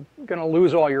you're going to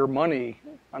lose all your money,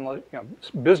 unless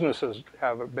businesses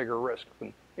have a bigger risk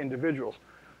than individuals.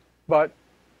 But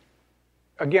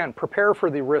again, prepare for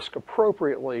the risk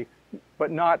appropriately,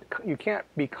 but you can't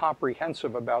be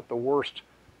comprehensive about the worst.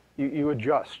 You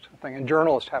adjust. And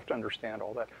journalists have to understand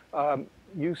all that.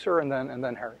 You, sir, and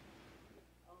then Harry.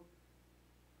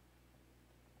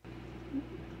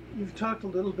 You've talked a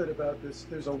little bit about this.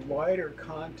 There's a wider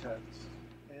context,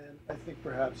 and I think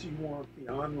perhaps you want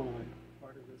the online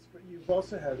part of this, but you've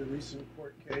also had a recent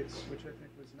court case, which I think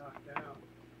was knocked down,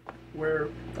 where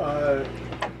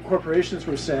corporations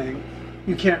were saying,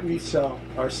 you can't resell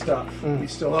our stuff. We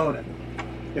still own it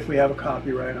if we have a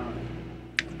copyright on it.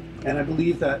 And I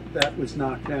believe that was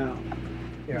knocked down.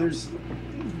 Yeah.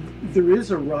 There is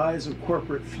a rise of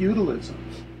corporate feudalism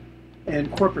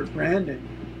and corporate branding,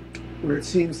 where it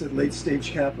seems that late-stage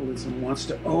capitalism wants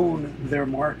to own their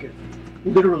market,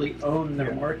 literally own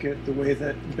their market the way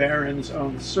that barons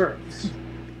own the serfs.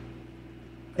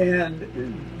 And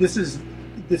this is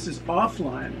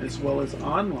offline as well as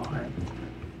online,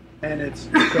 and it's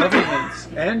governments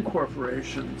and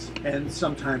corporations and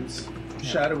sometimes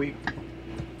shadowy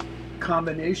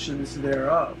combinations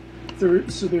thereof So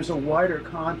there's a wider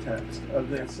context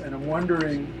of this, and I'm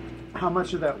wondering how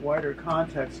much of that wider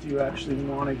context do you actually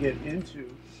want to get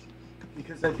into,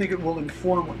 because I think it will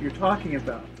inform what you're talking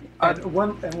about. And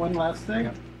one last thing.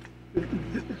 Yeah.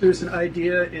 There's an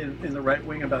idea in the right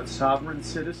wing about sovereign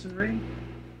citizenry.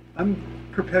 I'm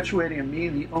perpetuating a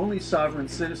meme. The only sovereign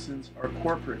citizens are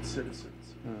corporate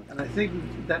citizens. And I think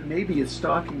that may be a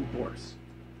stalking horse.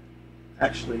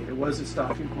 Actually, it was a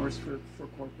stalking horse for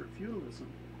corporate feudalism.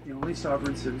 The only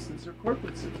sovereign citizens are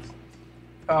corporate citizens.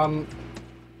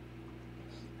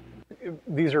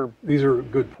 These are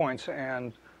good points,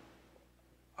 and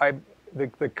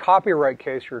the copyright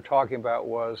case you're talking about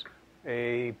was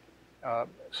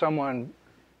someone,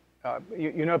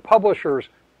 publishers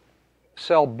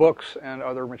sell books and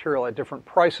other material at different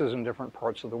prices in different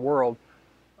parts of the world,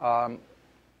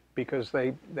 because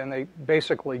they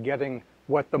basically getting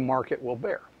what the market will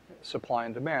bear, supply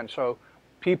and demand. So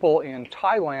people in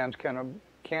Thailand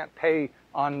can't pay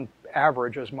on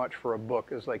average as much for a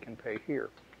book as they can pay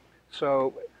here.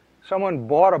 So someone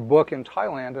bought a book in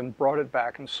Thailand and brought it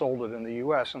back and sold it in the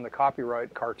U.S., and the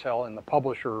copyright cartel and the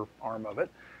publisher arm of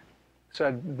it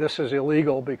said this is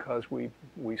illegal because we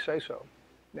say so.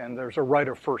 And there's a right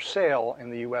of first sale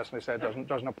in the U.S., and they said it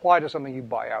doesn't apply to something you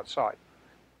buy outside.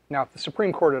 Now, if the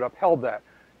Supreme Court had upheld that,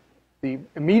 the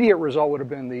immediate result would have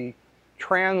been the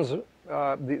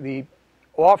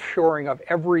offshoring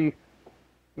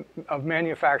of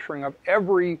manufacturing of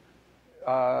every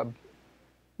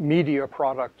media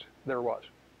product there was.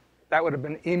 That would have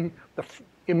been the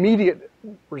immediate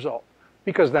result,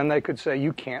 because then they could say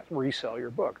you can't resell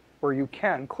your book, where you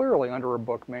can clearly under a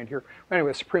book made here.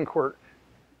 Anyway, the Supreme Court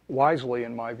wisely,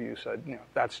 in my view, said,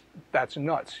 that's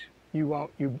nuts. You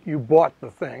bought the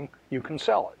thing, you can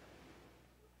sell it.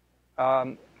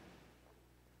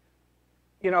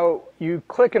 You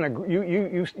click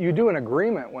you do an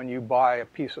agreement when you buy a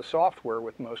piece of software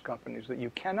with most companies that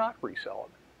you cannot resell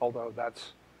it, although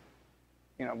that's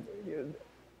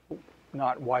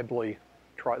not widely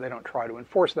they don't try to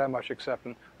enforce that much, except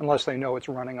unless they know it's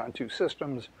running on two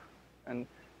systems, and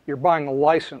you're buying a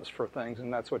license for things,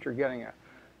 and that's what you're getting at.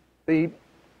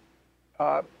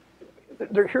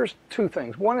 Here's two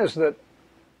things. One is that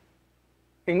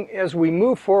as we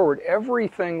move forward,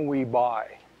 everything we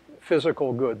buy,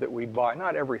 physical good that we buy,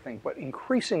 not everything, but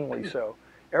increasingly so,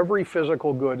 every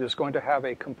physical good is going to have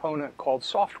a component called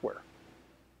software,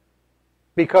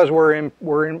 because we're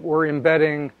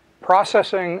embedding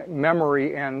processing,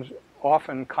 memory, and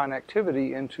often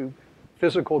connectivity into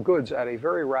physical goods at a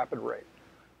very rapid rate.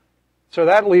 So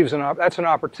that leaves that's an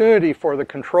opportunity for the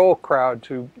control crowd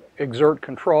to exert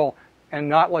control and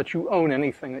not let you own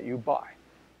anything that you buy.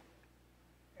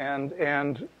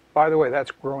 And by the way,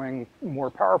 that's growing more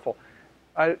powerful.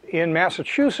 In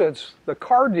Massachusetts,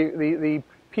 the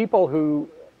people who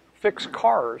fix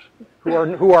cars,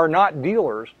 who are not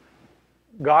dealers,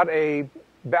 got a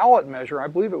ballot measure, I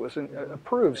believe it was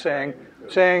approved,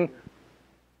 saying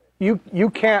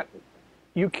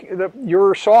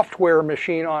your software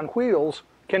machine on wheels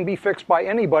can be fixed by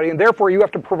anybody, and therefore you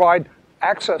have to provide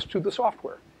access to the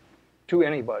software to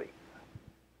anybody.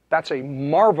 That's a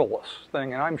marvelous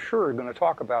thing, and I'm sure we're going to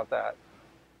talk about that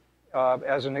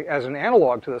as an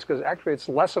analog to this, because actually it's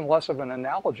less and less of an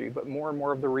analogy, but more and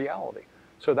more of the reality.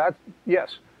 So that,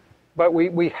 yes, but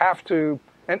we have to.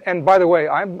 And by the way,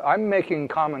 I'm making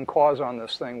common cause on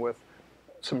this thing with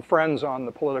some friends on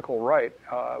the political right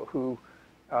who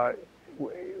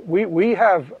we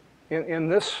have in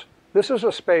this. This is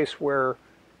a space where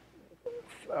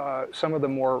some of the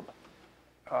more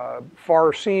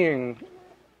far-seeing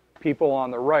people on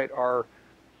the right are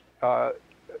far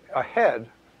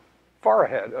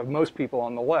ahead of most people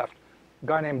on the left. A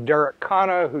guy named Derek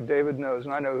Khanna, who David knows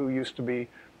and I know, who used to be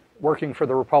working for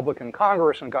the Republican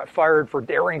Congress and got fired for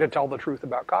daring to tell the truth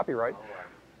about copyright.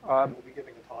 We'll be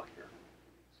giving a talk here.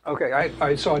 Okay,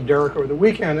 I saw Derek over the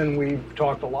weekend, and we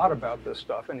talked a lot about this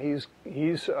stuff. And he's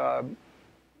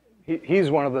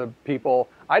one of the people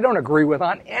I don't agree with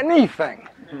on anything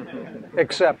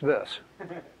except this.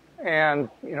 And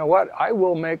you know what? I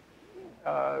will make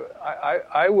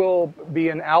I will be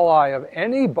an ally of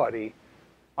anybody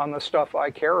on the stuff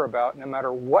I care about, no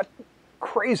matter what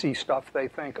crazy stuff they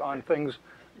think on things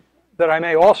that I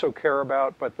may also care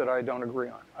about, but that I don't agree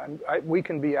on. We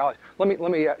can be allies. Let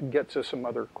me get to some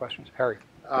other questions. Harry.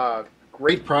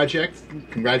 Great project.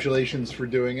 Congratulations for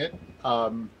doing it.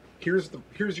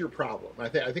 Here's your problem. I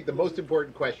think the most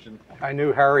important question. I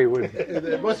knew Harry would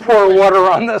pour water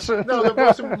on this. No,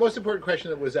 the most important question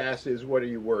that was asked is, what are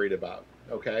you worried about?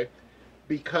 Okay,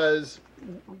 because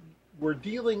we're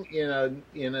dealing in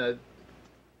a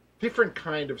different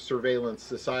kind of surveillance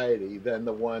society than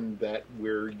the one that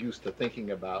we're used to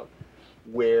thinking about,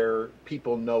 where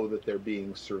people know that they're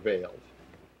being surveilled,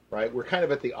 right? We're kind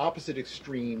of at the opposite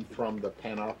extreme from the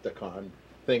panopticon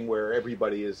thing where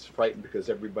everybody is frightened because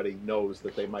everybody knows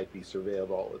that they might be surveilled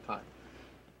all the time.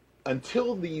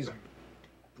 Until these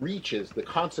breaches, the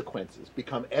consequences,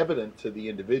 become evident to the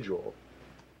individual,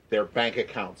 their bank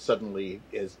account suddenly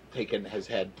has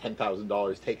had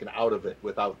 $10,000 taken out of it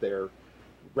without their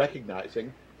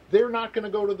recognizing, they're not going to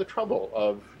go to the trouble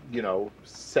of,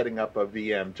 setting up a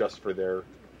VM just for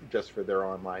their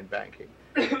online banking.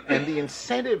 And the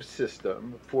incentive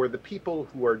system for the people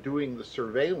who are doing the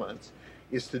surveillance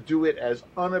is to do it as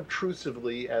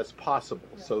unobtrusively as possible,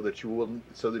 so that you will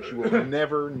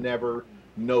never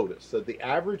notice. So the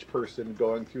average person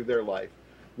going through their life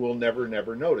will never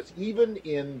notice, even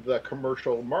in the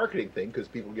commercial marketing thing, because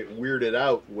people get weirded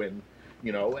out when,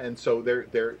 and so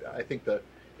I think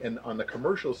and on the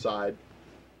commercial side,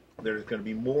 there's going to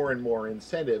be more and more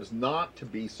incentives not to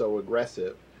be so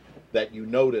aggressive that you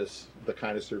notice the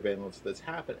kind of surveillance that's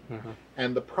happening. Mm-hmm.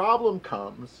 And the problem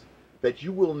comes that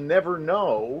you will never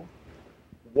know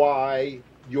why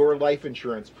your life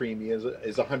insurance premium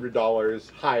is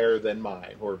 $100 higher than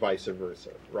mine, or vice versa,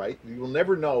 right? You will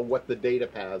never know what the data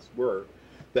paths were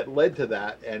that led to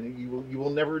that, and you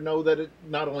will never know that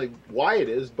not only why it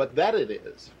is, but that it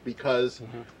is, because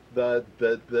mm-hmm.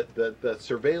 the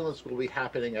surveillance will be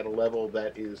happening at a level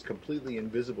that is completely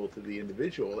invisible to the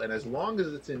individual, and as long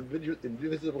as it's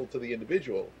invisible to the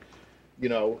individual,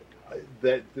 you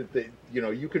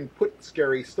can put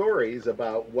scary stories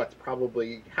about what's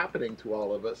probably happening to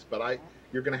all of us, but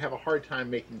you're going to have a hard time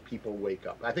making people wake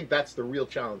up. I think that's the real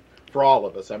challenge for all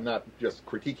of us. I'm not just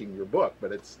critiquing your book,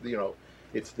 but it's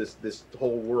it's this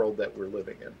whole world that we're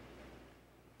living in.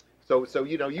 So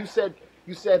you said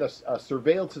a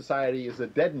surveilled society is a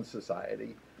deadened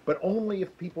society, but only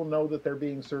if people know that they're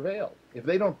being surveilled. If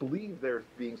they don't believe they're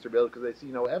being surveilled because they see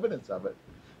no evidence of it,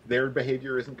 their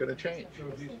behavior isn't going to change. So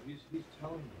he's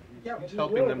telling them. He's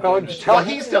helping them. Well,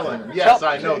 he's telling them. Yes,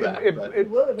 I know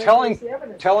that.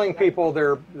 Telling people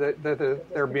that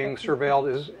they're being surveilled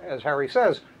is, as Harry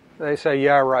says, they say,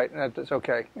 yeah, right, that's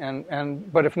okay.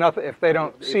 But if they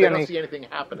don't see anything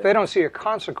happening, if they don't see a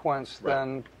consequence,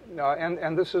 right. Then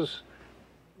and this is.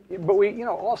 But we,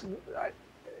 also.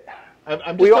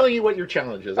 I'm just telling you what your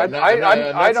challenge is. I'm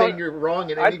not saying you're wrong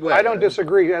in any way. I don't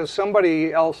disagree. As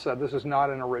somebody else said, this is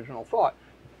not an original thought.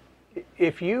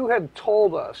 If you had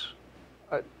told us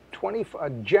a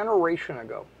generation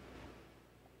ago,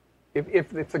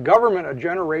 if the government a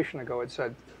generation ago had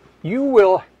said, you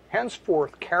will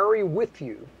henceforth carry with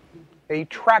you a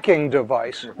tracking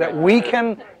device that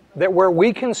where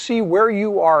we can see where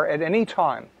you are at any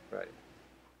time, right.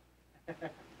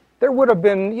 There would have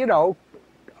been,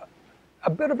 a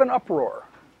bit of an uproar.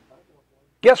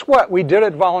 Guess what? We did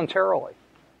it voluntarily.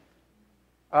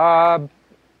 One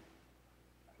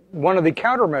of the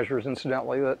countermeasures,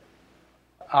 incidentally, that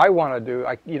I want to do,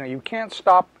 you can't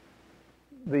stop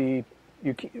the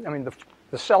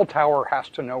cell tower has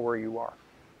to know where you are.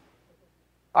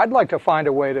 I'd like to find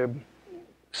a way to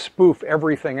spoof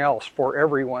everything else for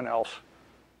everyone else,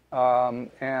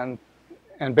 and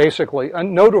basically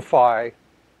notify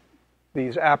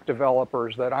these app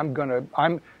developers that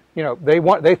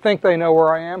they think they know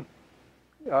where I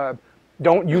am.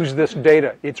 Don't use this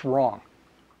data. It's wrong.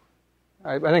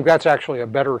 I think that's actually a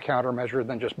better countermeasure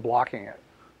than just blocking it.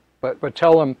 But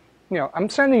tell them, I'm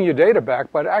sending you data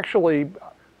back, but actually,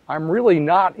 I'm really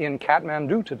not in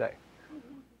Kathmandu today.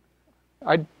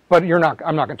 But I'm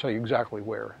not going to tell you exactly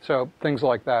where. So things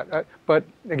like that. But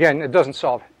again, it doesn't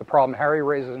solve the problem Harry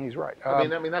raises, and he's right. I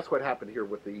mean that's what happened here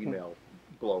with the email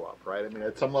blow up, right? I mean,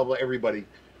 at some level, everybody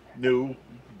knew,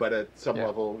 but at some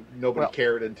level, nobody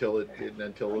cared until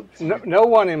it's... No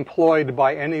one employed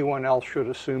by anyone else should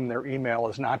assume their email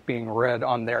is not being read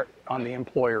on the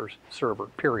employer's server.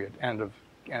 Period. End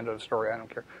of story. I don't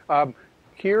care.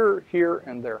 Here,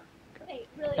 and there, hey,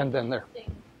 really and then there.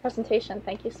 Presentation.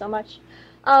 Thank you so much.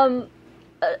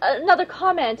 Another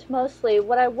comment. Mostly,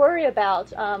 what I worry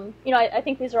about. I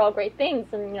think these are all great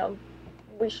things, and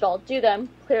we should all do them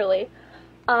clearly.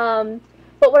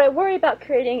 But what I worry about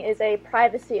creating is a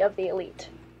privacy of the elite.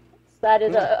 So that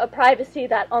is a privacy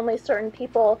that only certain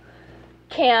people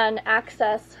can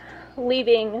access,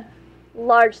 leaving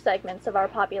large segments of our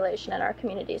population and our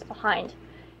communities behind.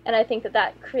 And I think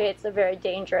that creates a very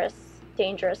dangerous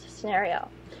scenario.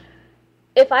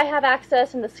 If I have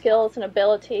access and the skills and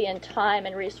ability and time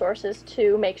and resources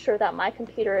to make sure that my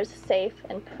computer is safe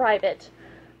and private,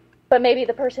 but maybe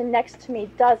the person next to me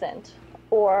doesn't,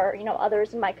 or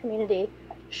others in my community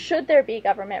should there be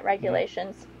government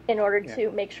regulations in order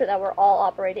to make sure that we're all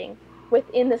operating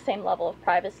within the same level of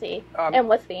privacy? And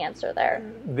what's the answer there?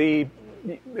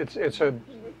 It's a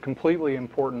completely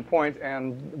important point,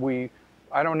 and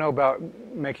I don't know about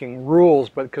making rules,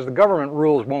 but because the government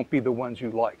rules won't be the ones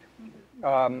you like.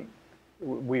 I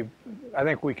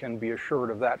think we can be assured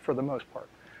of that for the most part.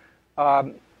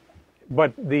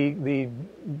 But the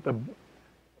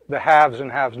haves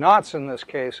and have-nots in this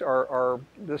case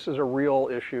this is a real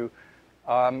issue.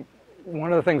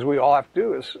 One of the things we all have to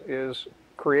do is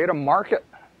create a market.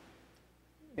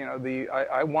 You know,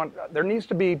 there needs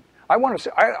to be. I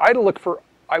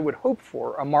would hope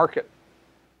for a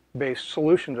market-based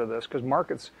solution to this, because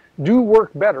markets do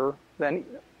work better than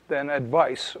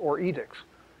advice or edicts.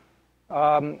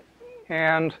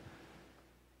 And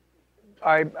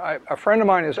a friend of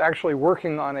mine is actually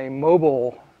working on a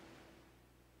mobile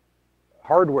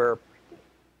hardware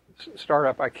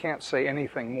startup. I can't say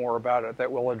anything more about it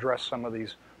that will address some of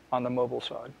these on the mobile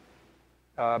side.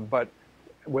 But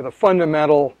with a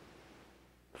fundamental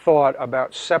thought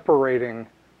about separating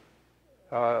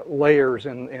layers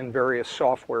in various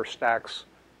software stacks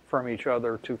from each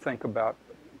other to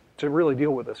really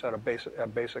deal with this at a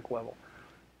basic level.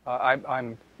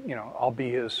 I'll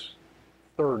be his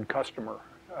third customer,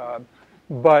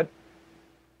 but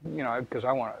because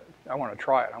I want to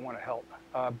try it, I want to help.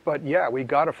 But yeah, we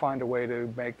got to find a way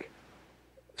to make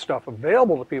stuff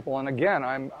available to people. And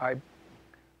again,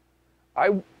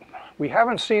 we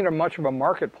haven't seen much of a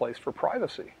marketplace for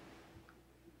privacy.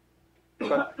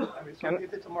 But, so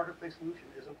if it's a marketplace solution,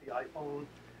 isn't the iPhone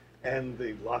and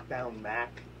the lockdown Mac,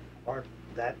 aren't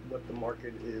that what the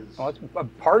market is? Well, it's a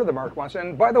part of the market wants.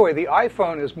 And by the way, the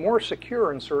iPhone is more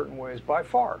secure in certain ways by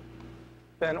far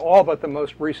than all but the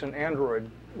most recent Android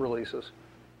releases.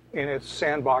 In its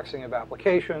sandboxing of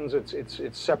applications, it's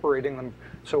separating them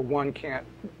so one can't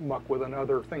muck with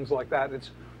another, things like that.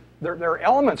 There are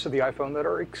elements of the iPhone that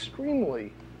are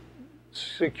extremely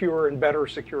secure and better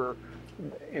secure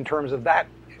in terms of that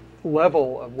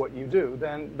level of what you do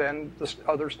than the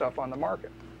other stuff on the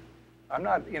market. I'm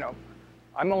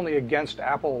only against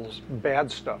Apple's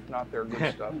bad stuff, not their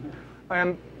good stuff.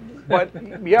 But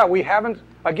yeah, we haven't,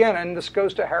 again, and this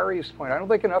goes to Harry's point, I don't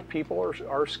think enough people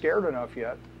are scared enough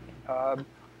yet.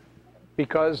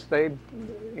 Because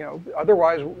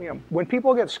otherwise, when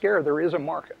people get scared, there is a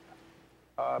market.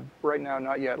 Right now,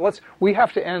 not yet. We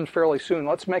have to end fairly soon.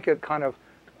 Let's make it kind of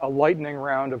a lightning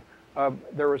round of,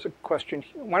 there was a question.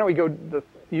 Why don't we go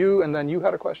you, and then you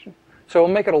had a question? So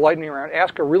we'll make it a lightning round.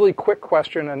 Ask a really quick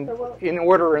question in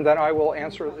order, and then I will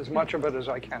answer as much of it as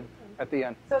I can at the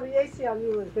end. So the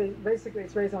ACLU is basically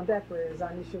its raison d'etre is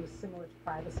on issues similar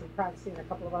to privacy and a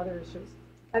couple of other issues.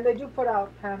 And they do put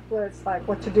out pamphlets like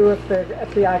what to do if the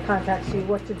FBI contacts you,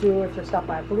 what to do if you're stopped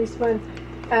by a policeman.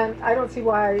 And I don't see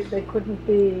why they couldn't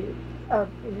be,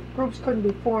 groups couldn't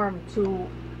be formed to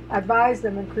advise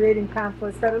them in creating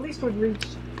pamphlets that at least would reach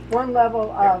one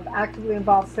level of actively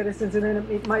involved citizens, and then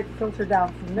it might filter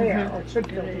down from there, or it should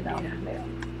filter down from there,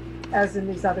 as in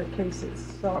these other cases.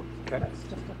 So that's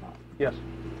just a thought. Yes.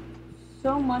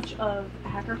 So much of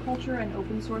hacker culture and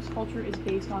open source culture is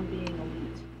based on being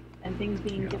elite and things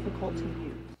being difficult to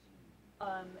use.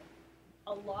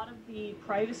 A lot of the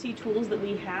privacy tools that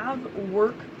we have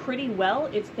work pretty well.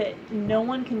 It's that no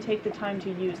one can take the time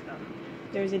to use them.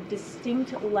 There's a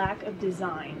distinct lack of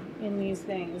design in these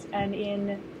things, and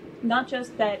in not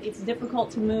just that it's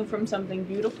difficult to move from something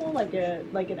beautiful like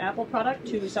an Apple product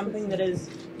to something that is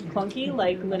clunky,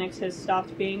 like Linux has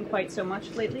stopped being quite so much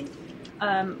lately,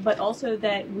 but also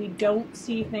that we don't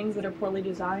see things that are poorly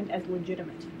designed as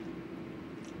legitimate.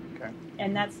 Okay.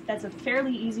 And that's a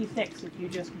fairly easy fix if you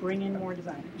just bring in more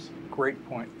designers. Great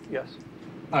point. Yes.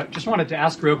 Just wanted to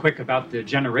ask real quick about the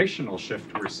generational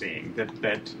shift we're seeing.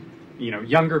 That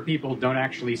younger people don't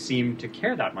actually seem to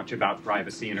care that much about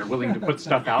privacy and are willing to put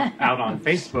stuff out on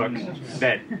Facebook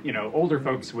that older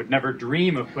folks would never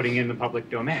dream of putting in the public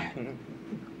domain.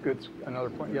 Good.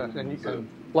 Another point. Yes. And you can.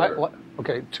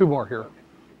 Okay. Two more here.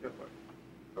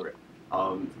 Okay.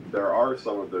 There are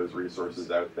some of those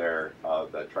resources out there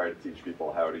that try to teach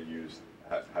people how to use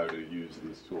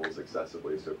these tools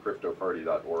accessibly. So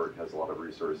cryptoparty.org has a lot of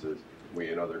resources. We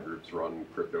and other groups run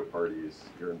crypto parties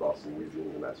here in Boston. We've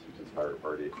been the Massachusetts Pirate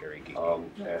Party,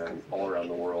 and all around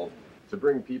the world to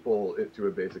bring people to a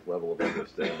basic level of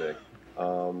understanding.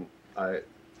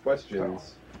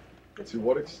 Questions. To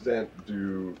what extent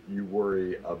do you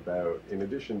worry about, in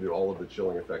addition to all of the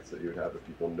chilling effects that you would have if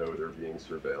people know they're being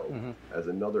surveilled, as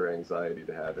another anxiety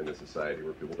to have in a society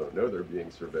where people don't know they're being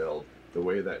surveilled, the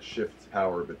way that shifts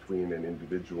power between an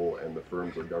individual and the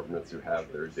firms or governments who have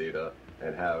their data,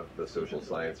 and have the social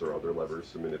science or other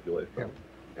levers to manipulate them.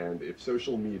 And if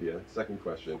social media, second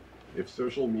question, if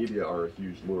social media are a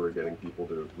huge lure getting people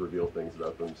to reveal things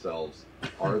about themselves,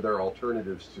 are there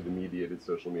alternatives to the mediated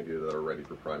social media that are ready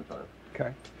for prime time?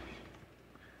 Okay.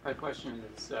 My question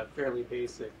is fairly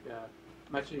basic.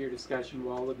 Much of your discussion,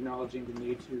 while acknowledging the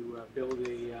need to build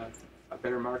a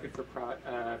better market for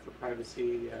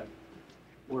privacy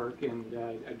work, and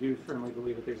I do firmly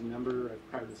believe that there's a number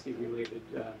of privacy-related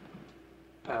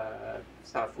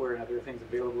software and other things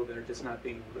available that are just not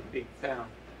being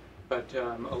found. But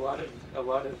a lot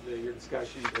of your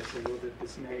discussion gets a little bit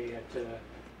dismay at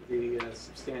the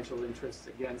substantial interests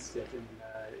against it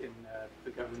in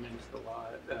the government, the law,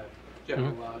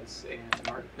 general laws, and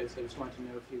the marketplace. I just want to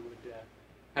know if you would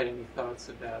had any thoughts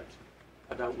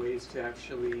about ways to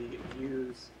actually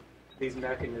use these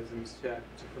mechanisms to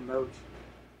promote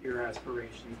your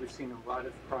aspirations. We've seen a lot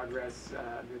of progress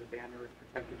under the banner of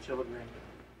protected children,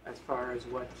 as far as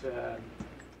what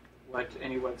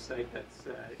any website that's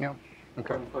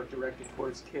quote unquote directed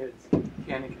towards kids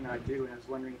can and cannot do. And I was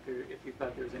wondering if you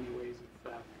thought there was any ways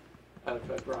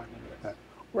of broadening this.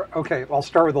 Okay, I'll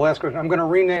start with the last question. I'm going to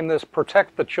rename this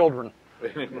 "Protect the Children,"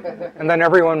 and then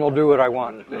everyone will do what I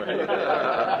want.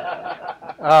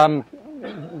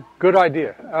 Good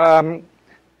idea.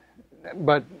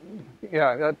 But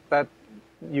yeah, that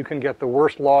you can get the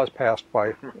worst laws passed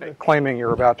by claiming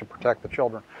you're about to protect the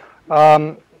children.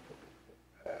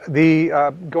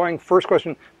 Going first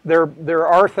question, there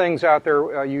are things out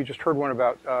there. You just heard one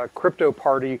about Crypto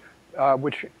Party,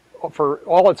 which, for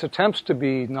all its attempts to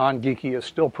be non-geeky, is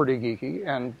still pretty geeky,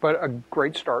 but a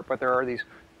great start. But there are these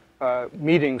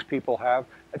meetings people have.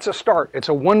 It's a start. It's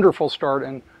a wonderful start,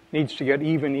 and needs to get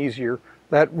even easier.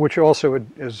 That, which also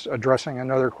is addressing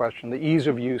another question. The ease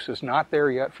of use is not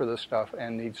there yet for this stuff,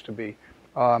 and needs to be.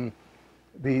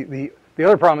 The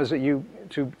other problem is that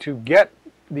to get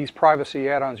these privacy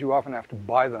add-ons, you often have to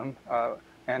buy them,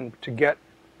 and to get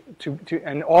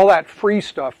and all that free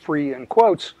stuff, free in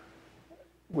quotes,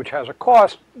 which has a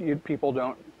cost, people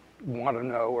don't want to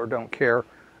know or don't care.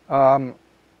 The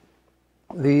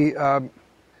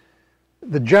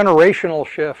generational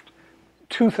shift.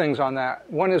 Two things on that.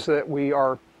 One is that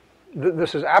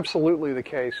this is absolutely the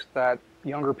case, that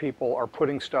younger people are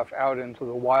putting stuff out into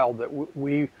the wild that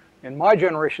we, in my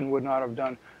generation, would not have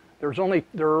done. There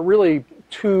are really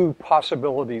two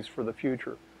possibilities for the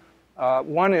future.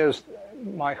 One is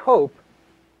my hope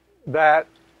that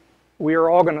we are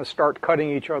all going to start cutting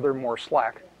each other more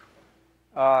slack,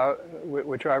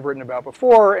 which I've written about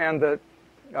before, and that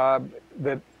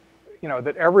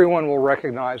everyone will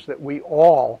recognize that we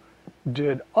all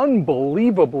did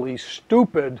unbelievably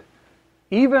stupid,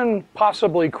 even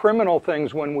possibly criminal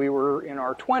things when we were in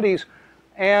our 20s,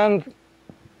 and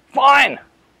fine.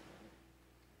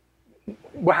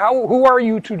 Who are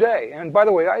you today? And by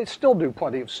the way, I still do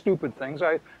plenty of stupid things.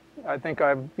 I think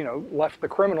I've left the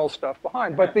criminal stuff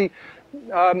behind. But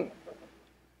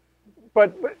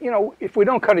if we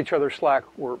don't cut each other slack,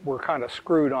 we're kind of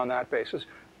screwed on that basis.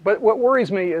 But what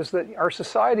worries me is that our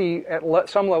society at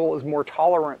some level is more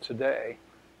tolerant today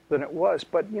than it was.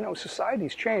 But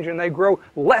societies change and they grow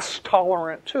less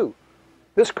tolerant too.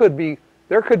 This could be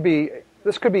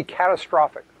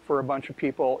catastrophic for a bunch of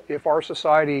people if our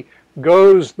society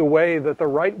goes the way that the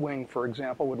right wing, for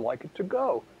example, would like it to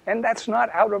go. And that's not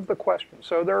out of the question.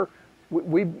 So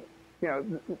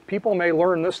people may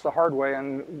learn this the hard way,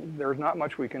 and there's not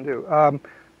much we can do.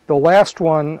 The last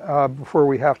one before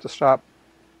we have to stop.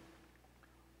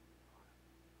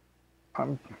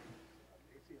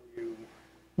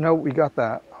 No, we got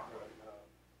that.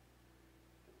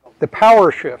 The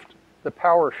power shift.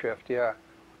 Yeah.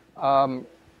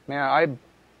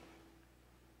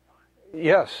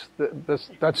 Yes,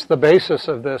 that's the basis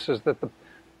of this, is that the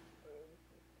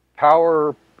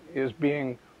power is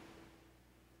being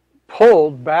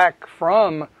pulled back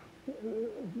from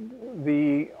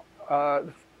the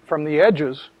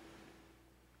edges,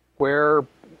 where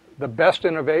the best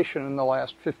innovation in the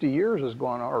last 50 years has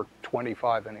gone, or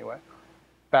 25 anyway,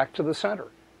 back to the center,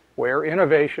 where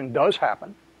innovation does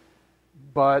happen,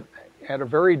 but at a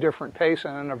very different pace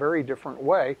and in a very different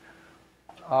way.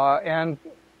 And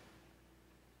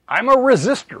I'm a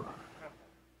resistor.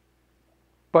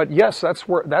 But yes, that's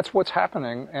what's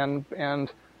happening, and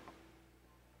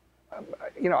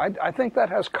I think that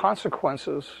has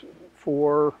consequences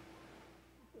for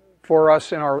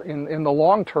us in the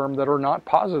long term that are not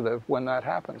positive when that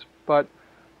happens. But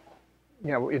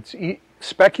it's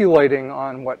speculating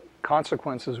on what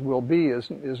consequences will be is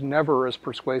never as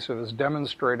persuasive as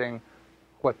demonstrating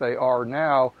what they are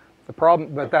now. The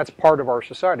problem, but that's part of our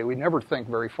society. We never think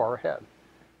very far ahead.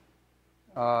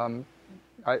 I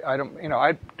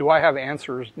don't, do I have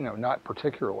answers? Not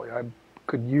particularly. I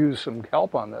could use some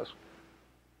help on this,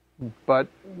 but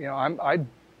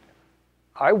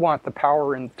I want the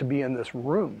power to be in this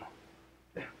room,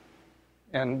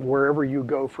 and wherever you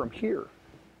go from here,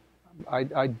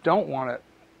 I don't want it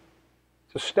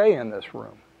to stay in this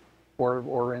room,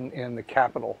 or in the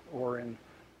Capitol, or in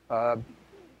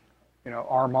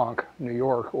Armonk, New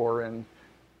York, or in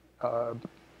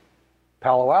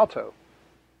Palo Alto.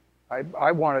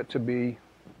 I want it to be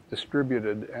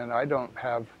distributed, and I don't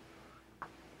have.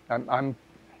 I'm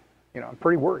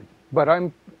pretty worried, but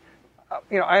I'm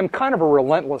kind of a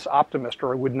relentless optimist,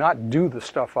 or I would not do the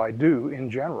stuff I do in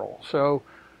general. So,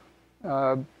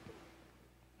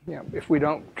 if we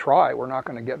don't try, we're not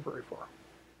going to get very far.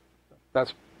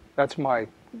 That's my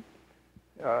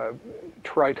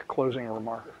trite closing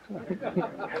remark.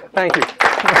 Thank you.